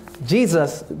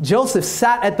 Joseph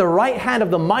sat at the right hand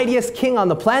of the mightiest king on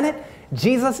the planet.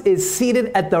 Jesus is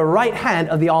seated at the right hand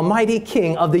of the almighty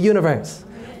king of the universe.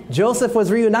 Joseph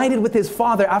was reunited with his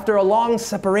father after a long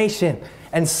separation,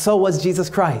 and so was Jesus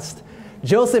Christ.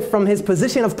 Joseph, from his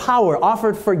position of power,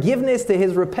 offered forgiveness to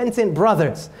his repentant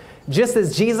brothers, just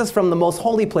as Jesus from the most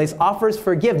holy place offers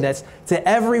forgiveness to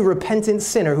every repentant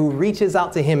sinner who reaches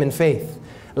out to him in faith.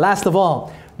 Last of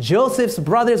all, Joseph's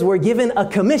brothers were given a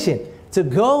commission to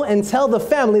go and tell the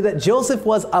family that Joseph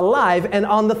was alive and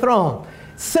on the throne.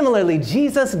 Similarly,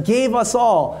 Jesus gave us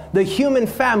all, the human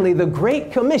family, the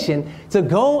great commission to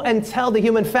go and tell the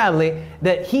human family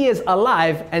that he is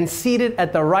alive and seated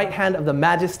at the right hand of the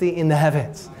majesty in the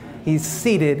heavens. He's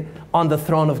seated on the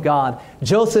throne of God.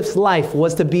 Joseph's life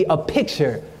was to be a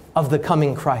picture of the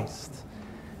coming Christ.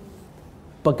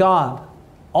 But God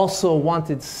also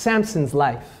wanted Samson's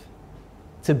life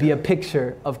to be a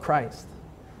picture of Christ.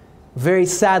 Very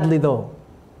sadly, though,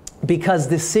 because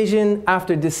decision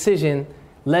after decision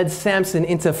led Samson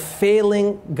into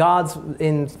fulfilling God's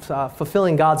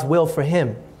will for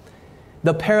him,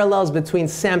 the parallels between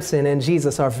Samson and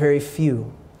Jesus are very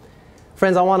few.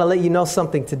 Friends, I want to let you know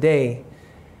something today.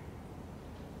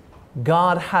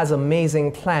 God has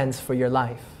amazing plans for your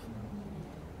life.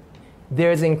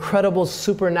 There's incredible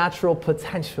supernatural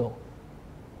potential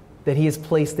that he has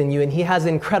placed in you, and he has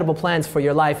incredible plans for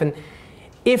your life. And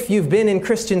if you've been in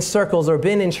Christian circles or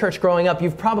been in church growing up,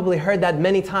 you've probably heard that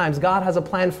many times. God has a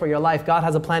plan for your life. God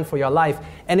has a plan for your life.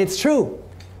 And it's true.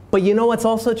 But you know what's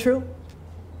also true?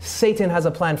 Satan has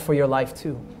a plan for your life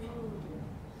too.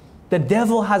 The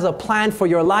devil has a plan for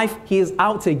your life. He is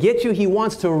out to get you. He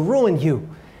wants to ruin you.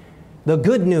 The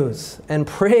good news, and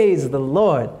praise the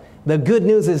Lord, the good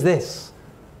news is this: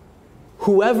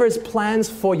 whoever's plans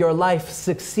for your life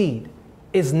succeed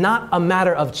is not a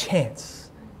matter of chance.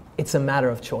 It's a matter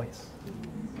of choice.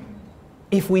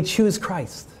 If we choose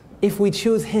Christ, if we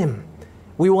choose him,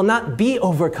 we will not be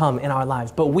overcome in our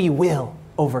lives, but we will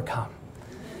overcome.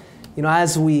 You know,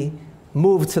 as we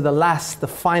move to the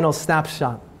final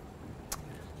snapshot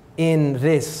in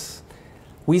this,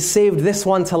 we saved this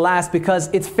one to last because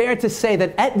it's fair to say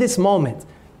that at this moment,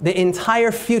 the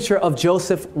entire future of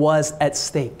Joseph was at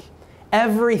stake.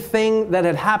 Everything that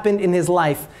had happened in his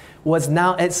life was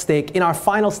now at stake. In our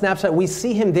final snapshot, we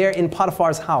see him there in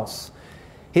Potiphar's house.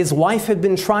 His wife had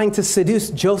been trying to seduce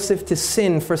Joseph to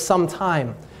sin for some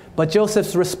time, but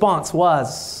Joseph's response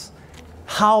was,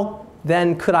 how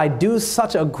then could I do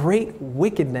such a great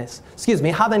wickedness?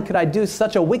 How then could I do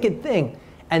such a wicked thing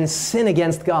and sin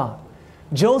against God?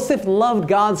 Joseph loved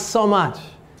God so much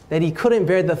that he couldn't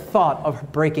bear the thought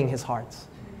of breaking his heart.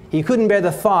 He couldn't bear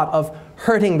the thought of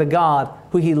hurting the God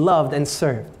who he loved and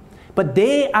served. But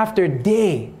day after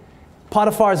day,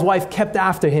 Potiphar's wife kept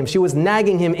after him. She was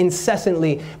nagging him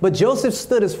incessantly. But Joseph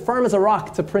stood as firm as a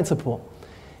rock to principle.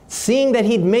 Seeing that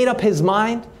he'd made up his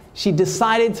mind, she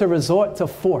decided to resort to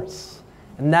force.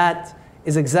 And that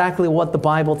is exactly what the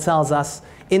Bible tells us.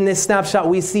 In this snapshot,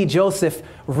 we see Joseph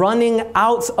running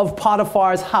out of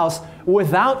Potiphar's house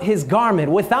without his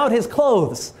garment, without his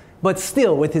clothes, but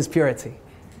still with his purity.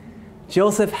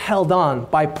 Joseph held on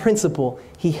by principle.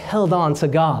 He held on to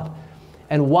God.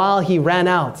 And while he ran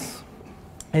out,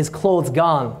 his clothes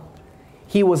gone,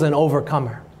 he was an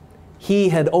overcomer. He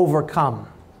had overcome.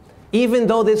 Even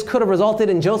though this could have resulted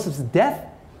in Joseph's death,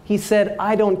 he said,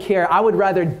 I don't care. I would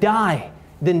rather die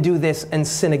than do this and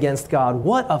sin against God.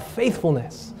 What a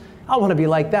faithfulness. I want to be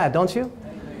like that, don't you?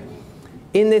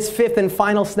 In this fifth and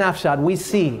final snapshot, we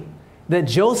see that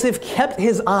Joseph kept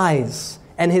his eyes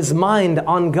and his mind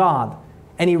on God,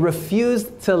 and he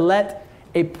refused to let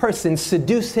a person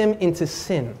seduce him into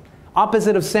sin.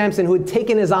 Opposite of Samson, who had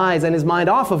taken his eyes and his mind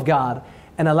off of God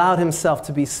and allowed himself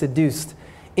to be seduced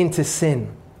into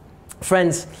sin.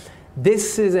 Friends,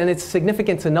 this is, and it's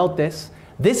significant to note this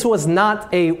was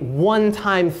not a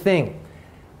one-time thing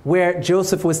where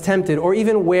Joseph was tempted or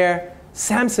even where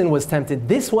Samson was tempted.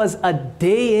 This was a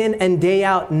day in and day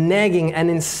out nagging and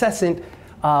incessant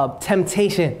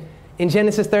temptation. In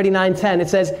Genesis 39:10, it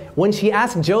says, when she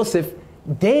asked Joseph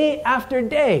day after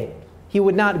day, he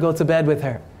would not go to bed with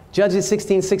her. Judges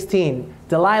 16:16,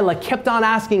 Delilah kept on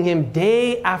asking him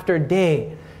day after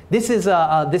day.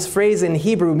 This phrase in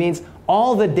Hebrew means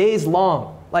all the days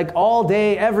long, like all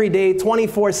day, every day,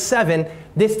 24/7.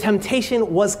 This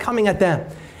temptation was coming at them.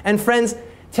 And friends,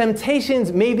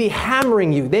 temptations may be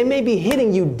hammering you. They may be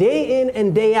hitting you day in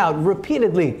and day out,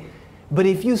 repeatedly. But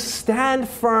if you stand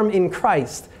firm in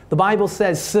Christ, the Bible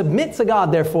says, submit to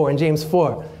God, therefore, in James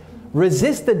 4.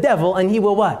 Resist the devil, and he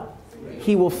will what?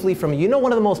 He will flee from you. You know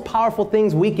one of the most powerful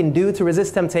things we can do to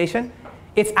resist temptation?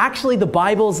 It's actually the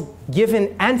Bible's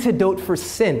given antidote for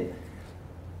sin.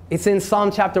 It's in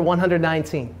Psalm chapter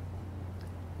 119.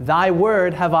 Thy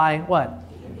word have I, what?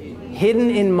 Hidden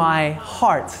in my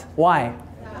heart. Why?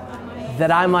 That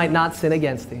I might not sin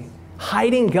against thee.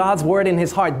 Hiding God's word in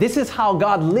his heart. This is how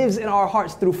God lives in our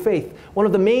hearts through faith. One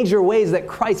of the major ways that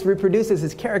Christ reproduces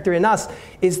his character in us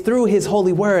is through his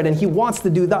holy word, and he wants to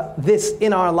do this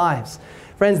in our lives.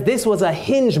 Friends, this was a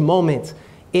hinge moment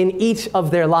in each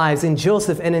of their lives, in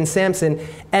Joseph and in Samson,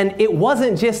 and it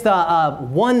wasn't just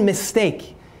one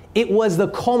mistake. It was the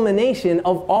culmination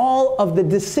of all of the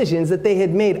decisions that they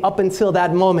had made up until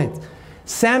that moment.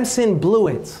 Samson blew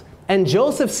it, and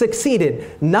Joseph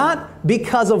succeeded, not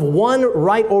because of one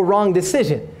right or wrong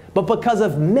decision, but because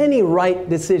of many right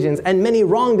decisions and many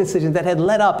wrong decisions that had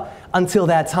led up until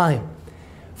that time.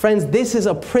 Friends, this is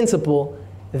a principle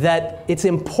that it's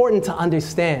important to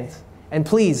understand. And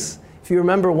please, if you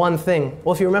remember one thing,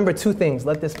 well, if you remember two things,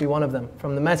 let this be one of them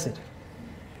from the message.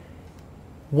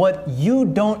 What you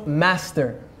don't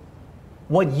master,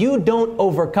 what you don't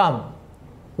overcome,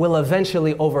 will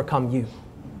eventually overcome you.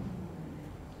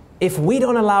 If we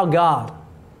don't allow God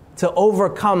to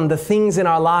overcome the things in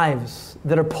our lives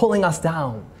that are pulling us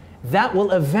down, that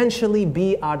will eventually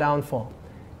be our downfall.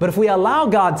 But if we allow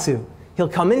God to, he'll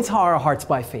come into our hearts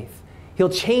by faith. He'll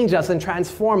change us and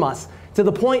transform us to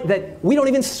the point that we don't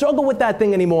even struggle with that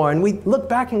thing anymore. And we look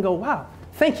back and go, wow,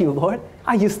 thank you, Lord.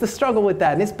 I used to struggle with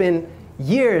that. And it's been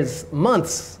years,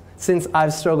 months since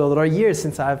I've struggled, or years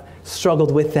since I've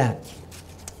struggled with that.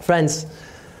 Friends,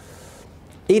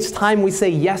 each time we say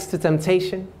yes to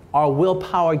temptation, our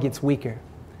willpower gets weaker.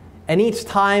 And each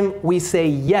time we say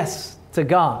yes to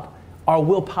God, our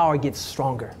willpower gets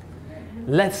stronger.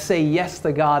 Let's say yes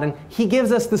to God, and he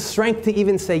gives us the strength to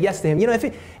even say yes to him. You know,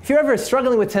 if you're ever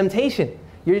struggling with temptation,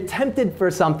 you're tempted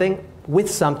for something, with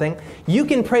something, you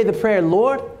can pray the prayer,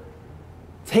 Lord,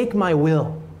 take my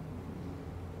will.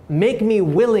 Make me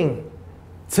willing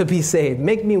to be saved.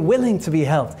 Make me willing to be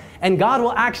helped. And God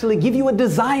will actually give you a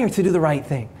desire to do the right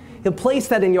thing. He'll place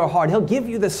that in your heart. He'll give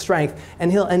you the strength,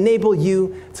 and he'll enable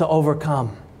you to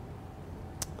overcome.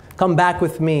 Come back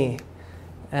with me.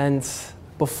 And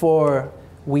before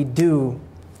we do,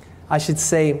 I should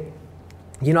say,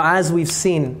 you know, as we've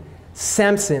seen,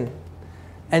 Samson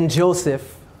and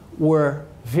Joseph were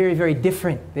very, very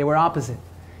different. They were opposite.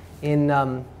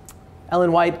 Ellen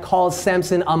White calls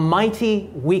Samson a mighty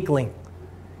weakling.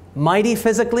 Mighty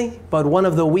physically, but one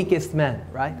of the weakest men,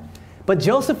 right? But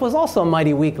Joseph was also a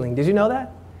mighty weakling. Did you know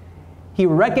that? He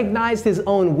recognized his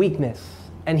own weakness,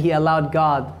 and he allowed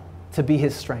God to be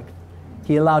his strength.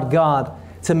 He allowed God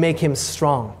to make him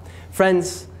strong.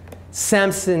 Friends,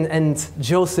 Samson and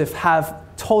Joseph have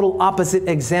total opposite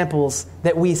examples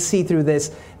that we see through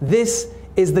this. This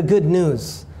is the good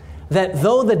news, that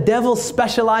though the devil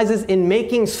specializes in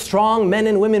making strong men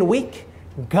and women weak,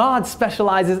 God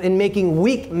specializes in making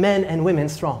weak men and women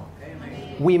strong.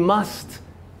 Amen. We must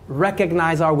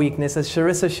recognize our weakness. As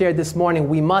Sharissa shared this morning,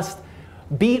 we must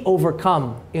be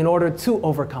overcome in order to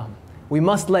overcome. We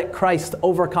must let Christ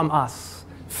overcome us,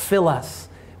 fill us,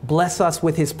 bless us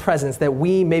with his presence that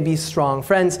we may be strong.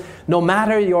 Friends, no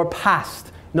matter your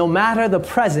past, no matter the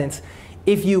present,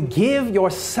 if you give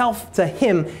yourself to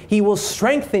him, he will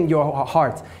strengthen your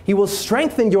heart. He will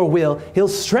strengthen your will. He'll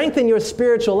strengthen your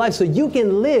spiritual life so you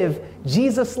can live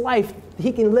Jesus' life,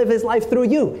 he can live his life through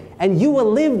you. And you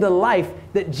will live the life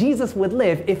that Jesus would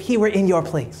live if he were in your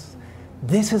place.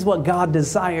 This is what God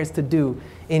desires to do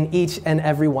in each and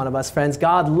every one of us, friends.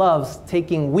 God loves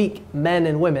taking weak men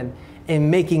and women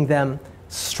and making them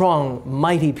strong,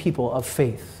 mighty people of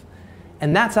faith.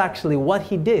 And that's actually what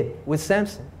he did with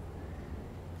Samson.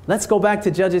 Let's go back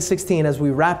to Judges 16 as we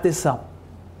wrap this up.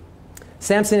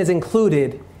 Samson is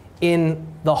included in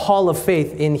the Hall of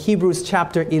Faith in Hebrews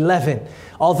chapter 11.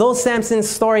 Although Samson's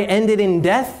story ended in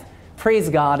death, praise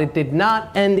God, it did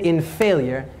not end in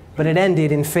failure, but it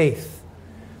ended in faith.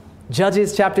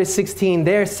 Judges chapter 16,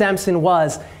 there Samson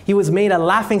was. He was made a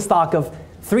laughingstock of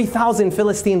 3,000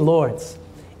 Philistine lords.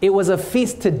 It was a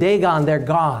feast to Dagon, their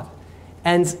god.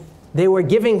 And they were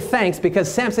giving thanks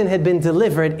because Samson had been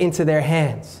delivered into their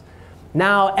hands.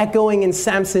 Now echoing in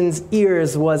Samson's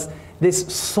ears was this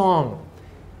song.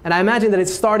 And I imagine that it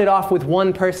started off with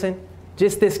one person,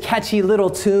 just this catchy little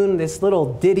tune, this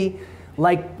little ditty,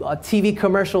 like a TV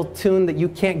commercial tune that you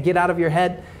can't get out of your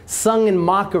head, sung in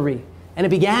mockery. And it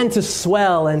began to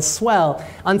swell and swell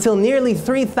until nearly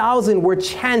 3,000 were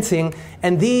chanting,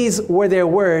 and these were their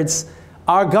words: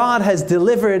 Our God has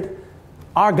delivered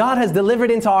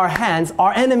into our hands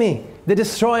our enemy, the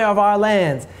destroyer of our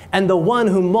lands, and the one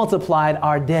who multiplied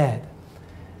our dead.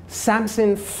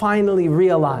 Samson finally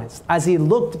realized, as he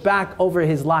looked back over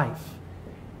his life,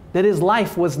 that his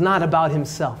life was not about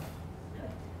himself.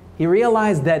 He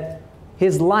realized that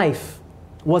his life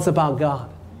was about God.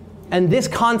 And this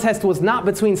contest was not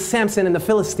between Samson and the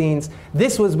Philistines.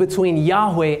 This was between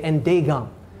Yahweh and Dagon.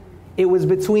 It was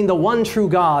between the one true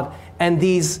God and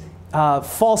these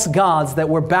false gods that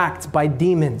were backed by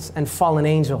demons and fallen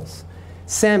angels.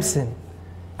 Samson,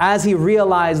 as he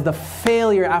realized the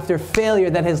failure after failure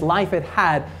that his life had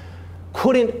had,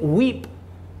 couldn't weep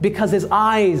because his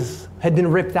eyes had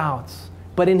been ripped out.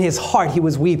 But in his heart, he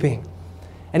was weeping.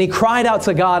 And he cried out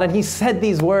to God and he said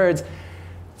these words: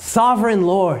 Sovereign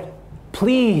Lord,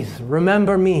 please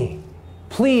remember me.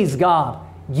 Please, God,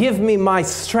 give me my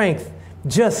strength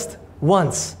just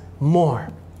once more.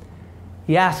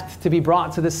 He asked to be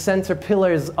brought to the center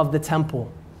pillars of the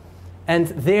temple. And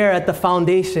there at the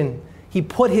foundation, he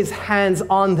put his hands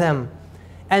on them.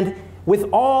 And with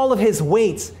all of his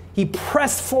weight, he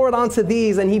pressed forward onto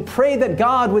these and he prayed that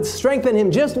God would strengthen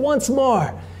him just once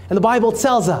more. And the Bible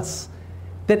tells us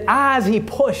that as he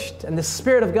pushed and the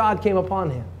Spirit of God came upon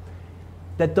him,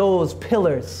 that those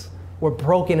pillars were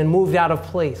broken and moved out of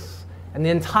place. And the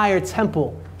entire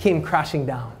temple came crashing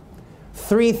down.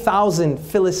 3,000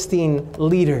 Philistine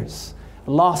leaders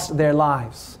lost their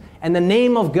lives. And the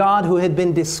name of God, who had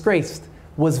been disgraced,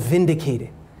 was vindicated.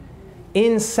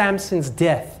 In Samson's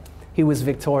death, he was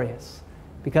victorious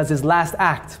because his last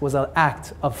act was an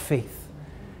act of faith.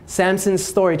 Samson's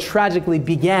story tragically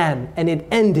began and it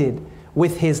ended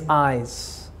with his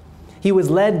eyes. He was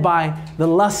led by the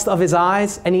lust of his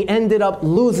eyes and he ended up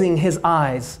losing his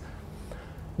eyes.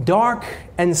 Dark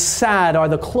and sad are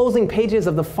the closing pages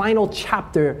of the final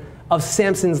chapter of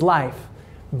Samson's life.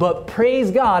 But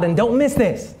praise God, and don't miss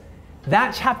this,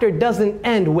 that chapter doesn't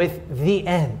end with the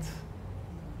end.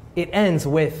 It ends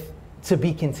with to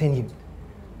be continued.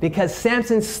 Because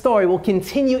Samson's story will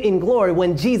continue in glory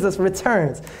when Jesus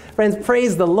returns. Friends,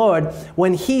 praise the Lord.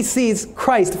 When he sees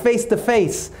Christ face to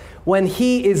face, when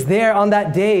he is there on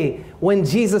that day, when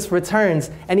Jesus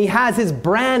returns, and he has his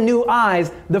brand new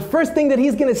eyes, the first thing that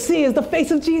he's going to see is the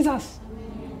face of Jesus.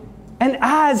 And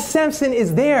as Samson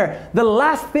is there, the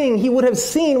last thing he would have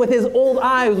seen with his old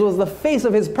eyes was the face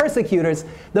of his persecutors,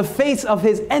 the face of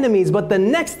his enemies. But the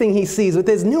next thing he sees with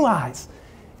his new eyes,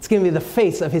 it's going to be the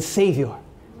face of his Savior,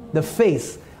 the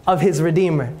face of his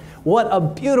Redeemer. What a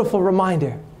beautiful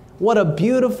reminder. What a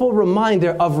beautiful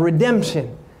reminder of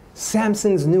redemption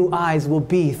Samson's new eyes will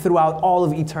be throughout all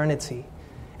of eternity.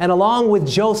 And along with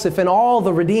Joseph and all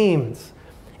the redeemed,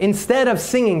 instead of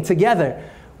singing together,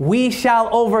 we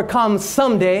shall overcome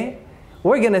someday,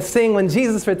 we're going to sing when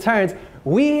Jesus returns,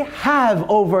 we have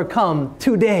overcome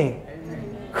today.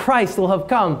 Amen. Christ will have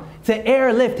come to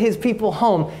airlift his people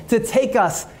home, to take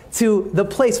us to the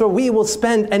place where we will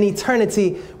spend an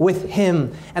eternity with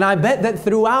him. And I bet that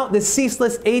throughout the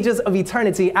ceaseless ages of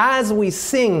eternity, as we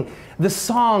sing the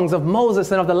songs of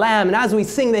Moses and of the Lamb, and as we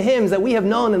sing the hymns that we have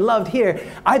known and loved here,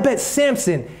 I bet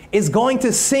Samson is going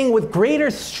to sing with greater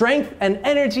strength and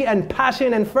energy and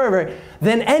passion and fervor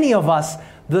than any of us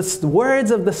the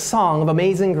words of the song of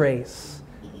Amazing Grace.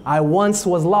 I once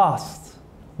was lost,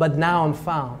 but now I'm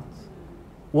found.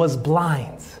 Was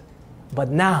blind, but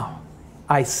now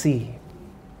I see.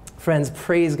 Friends,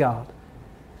 praise God.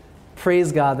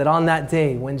 Praise God that on that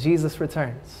day when Jesus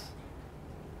returns,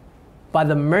 by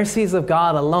the mercies of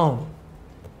God alone,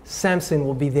 Samson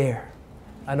will be there,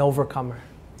 an overcomer.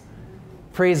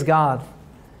 Praise God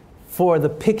for the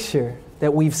picture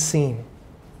that we've seen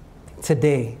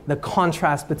today, the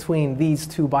contrast between these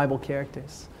two Bible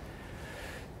characters.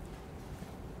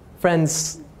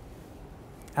 Friends,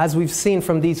 as we've seen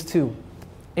from these two,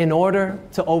 in order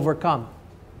to overcome,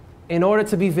 in order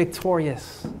to be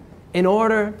victorious, in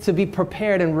order to be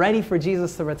prepared and ready for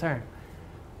Jesus to return,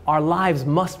 our lives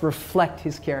must reflect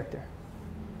his character.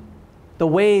 The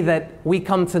way that we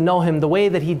come to know him, the way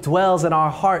that he dwells in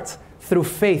our hearts through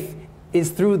faith,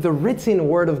 is through the written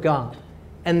Word of God.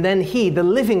 And then he, the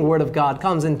living Word of God,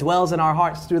 comes and dwells in our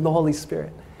hearts through the Holy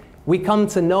Spirit. We come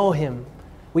to know him.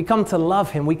 We come to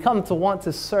love him. We come to want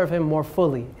to serve him more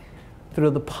fully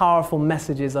through the powerful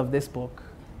messages of this book,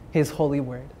 his holy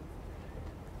word.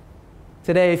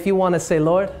 Today, if you want to say,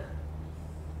 Lord,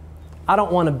 I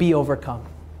don't want to be overcome.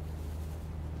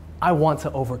 I want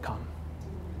to overcome.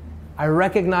 I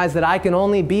recognize that I can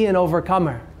only be an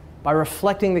overcomer by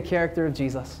reflecting the character of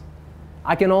Jesus.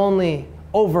 I can only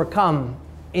overcome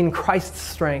in Christ's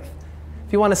strength.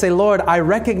 If you want to say, Lord, I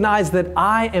recognize that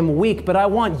I am weak, but I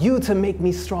want you to make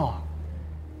me strong.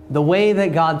 The way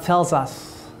that God tells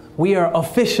us we are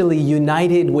officially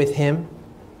united with him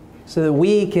so that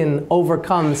we can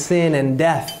overcome sin and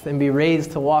death and be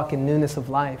raised to walk in newness of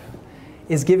life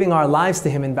is giving our lives to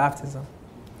him in baptism.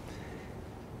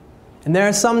 And there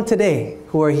are some today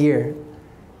who are here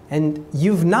and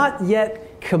you've not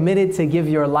yet committed to give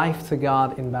your life to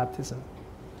God in baptism.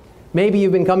 Maybe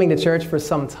you've been coming to church for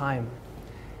some time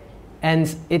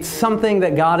and it's something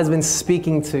that God has been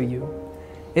speaking to you.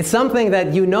 It's something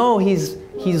that you know He's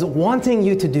wanting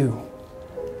you to do.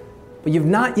 But you've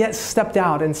not yet stepped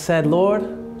out and said, Lord,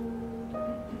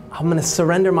 I'm going to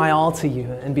surrender my all to you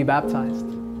and be baptized.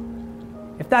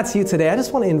 If that's you today, I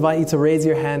just want to invite you to raise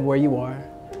your hand where you are.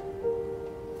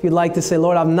 If you'd like to say,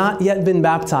 Lord, I've not yet been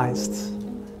baptized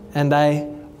and I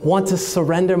want to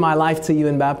surrender my life to you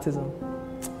in baptism.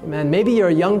 Amen. Maybe you're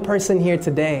a young person here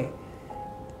today.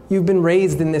 You've been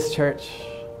raised in this church.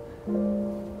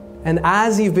 And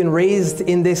as you've been raised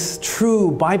in this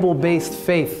true Bible-based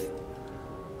faith,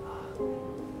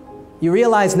 you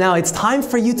realize now it's time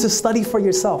for you to study for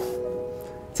yourself,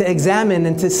 to examine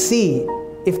and to see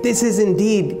if this is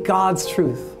indeed God's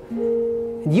truth.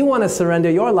 And you want to surrender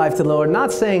your life to the Lord,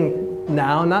 not saying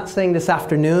now, not saying this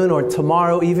afternoon or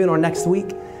tomorrow even or next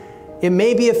week. It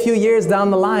may be a few years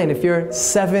down the line if you're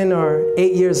 7 or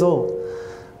 8 years old.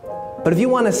 But if you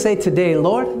want to say today,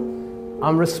 Lord,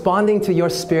 I'm responding to your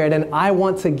Spirit and I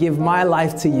want to give my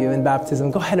life to you in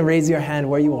baptism, go ahead and raise your hand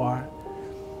where you are.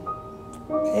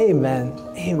 Amen.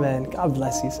 Amen. God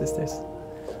bless you, sisters.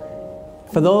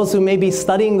 For those who may be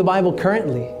studying the Bible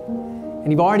currently,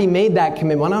 and you've already made that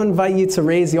commitment, I want to invite you to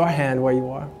raise your hand where you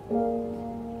are.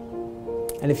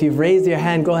 And if you've raised your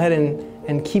hand, go ahead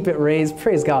and keep it raised.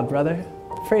 Praise God, brother.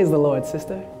 Praise the Lord,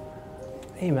 sister.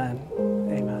 Amen.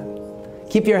 Amen.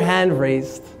 Keep your hand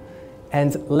raised.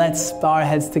 And let's bow our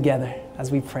heads together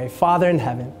as we pray. Father in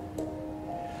heaven,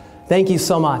 thank you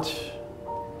so much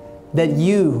that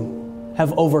you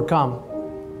have overcome.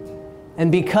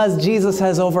 And because Jesus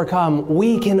has overcome,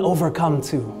 we can overcome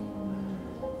too.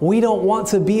 We don't want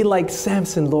to be like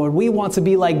Samson, Lord. We want to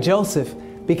be like Joseph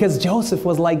because Joseph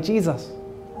was like Jesus.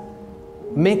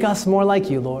 Make us more like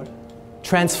you, Lord.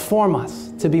 Transform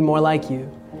us to be more like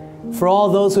you. For all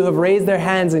those who have raised their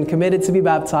hands and committed to be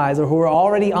baptized or who are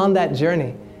already on that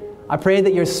journey, I pray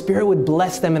that your Spirit would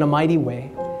bless them in a mighty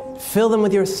way. Fill them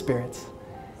with your Spirit.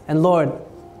 And Lord,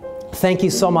 thank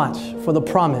you so much for the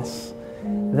promise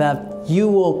that you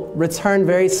will return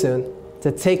very soon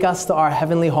to take us to our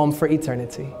heavenly home for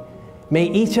eternity.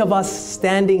 May each of us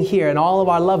standing here and all of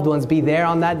our loved ones be there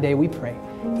on that day, we pray.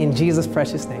 In Jesus'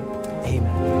 precious name,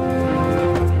 amen.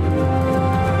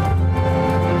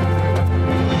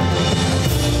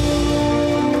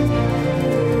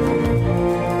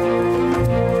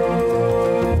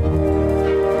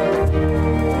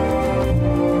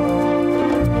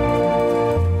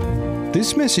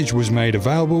 This message was made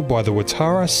available by the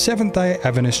Waitara Seventh-day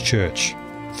Adventist Church.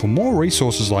 For more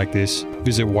resources like this,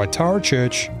 visit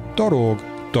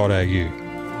waitarachurch.org.au.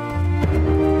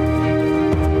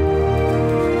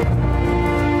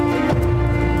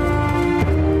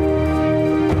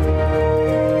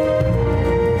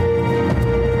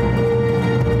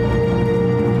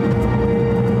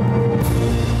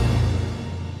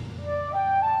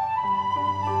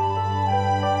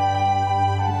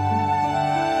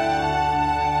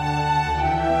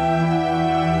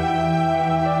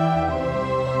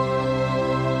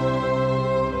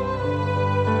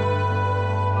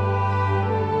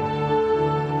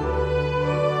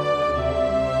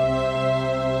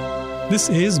 This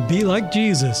is Be Like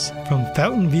Jesus from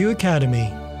Fountain View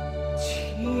Academy.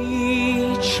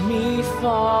 Teach me,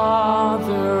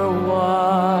 Father,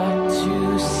 what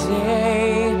to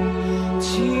say.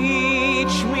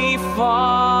 Teach me,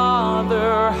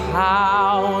 Father,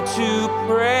 how to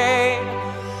pray.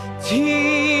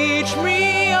 Teach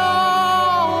me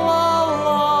all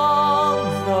along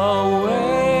the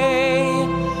way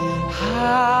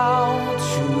how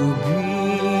to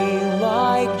be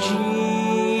like Jesus.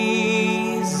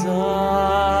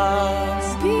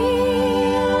 Be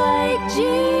like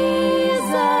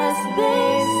Jesus,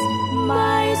 this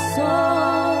my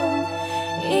song,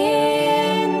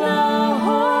 in the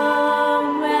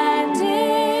home and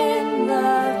in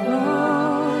the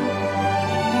throng.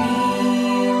 Be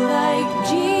like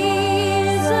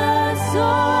Jesus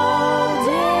all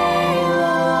day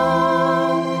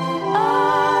long.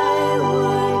 I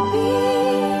would be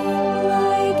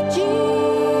like Jesus.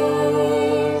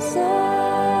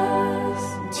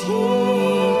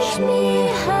 Teach me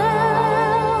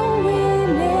how we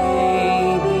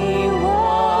may be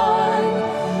one,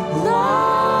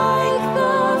 like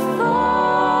the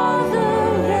Father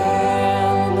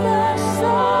and the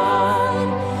Son.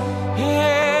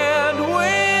 And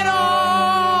when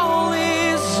all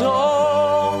is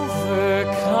overcome,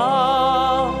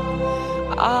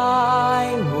 I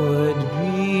would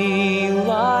be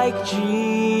like Jesus.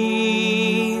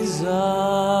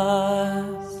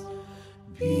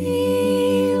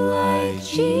 Be like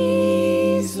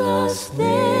Jesus,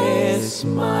 this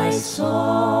my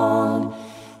song,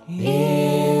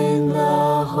 in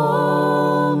the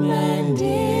home and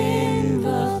in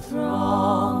the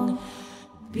throng.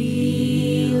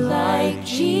 Be like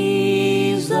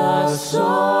Jesus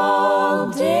all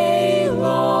day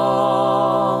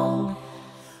long.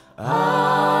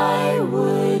 I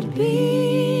would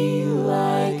be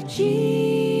like Jesus.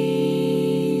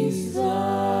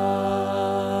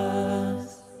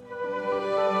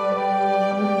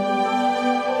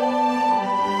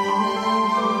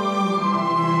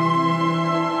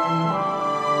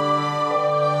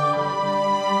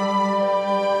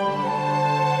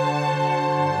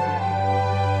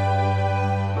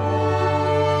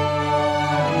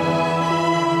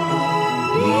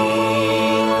 Be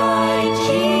like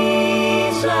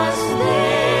Jesus,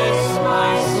 this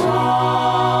my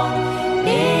song,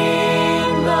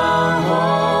 in the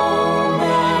home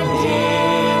and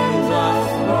in the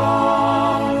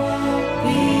throng.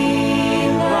 Be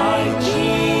like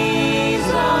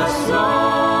Jesus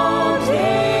all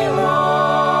day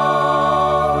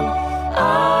long.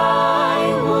 I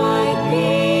would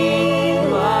be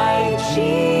like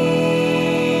Jesus.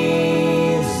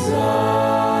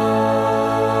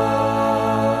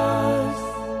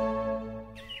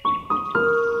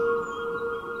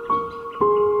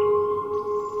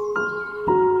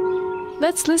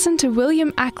 Let's listen to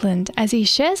William Ackland as he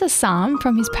shares a psalm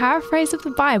from his paraphrase of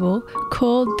the Bible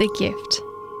called The Gift.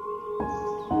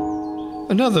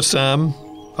 Another psalm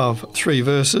of 3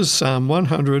 verses, Psalm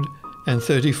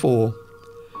 134,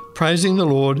 praising the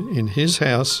Lord in his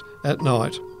house at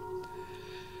night.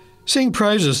 Sing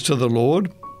praises to the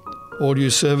Lord, all you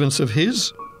servants of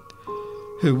his,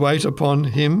 who wait upon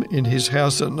him in his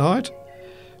house at night.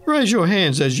 Raise your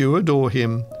hands as you adore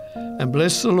him, and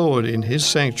bless the Lord in his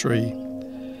sanctuary.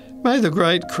 May the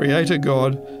great Creator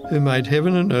God, who made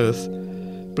heaven and earth,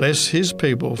 bless his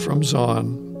people from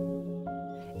Zion.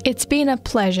 It's been a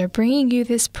pleasure bringing you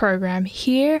this program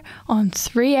here on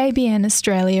 3ABN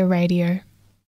Australia Radio.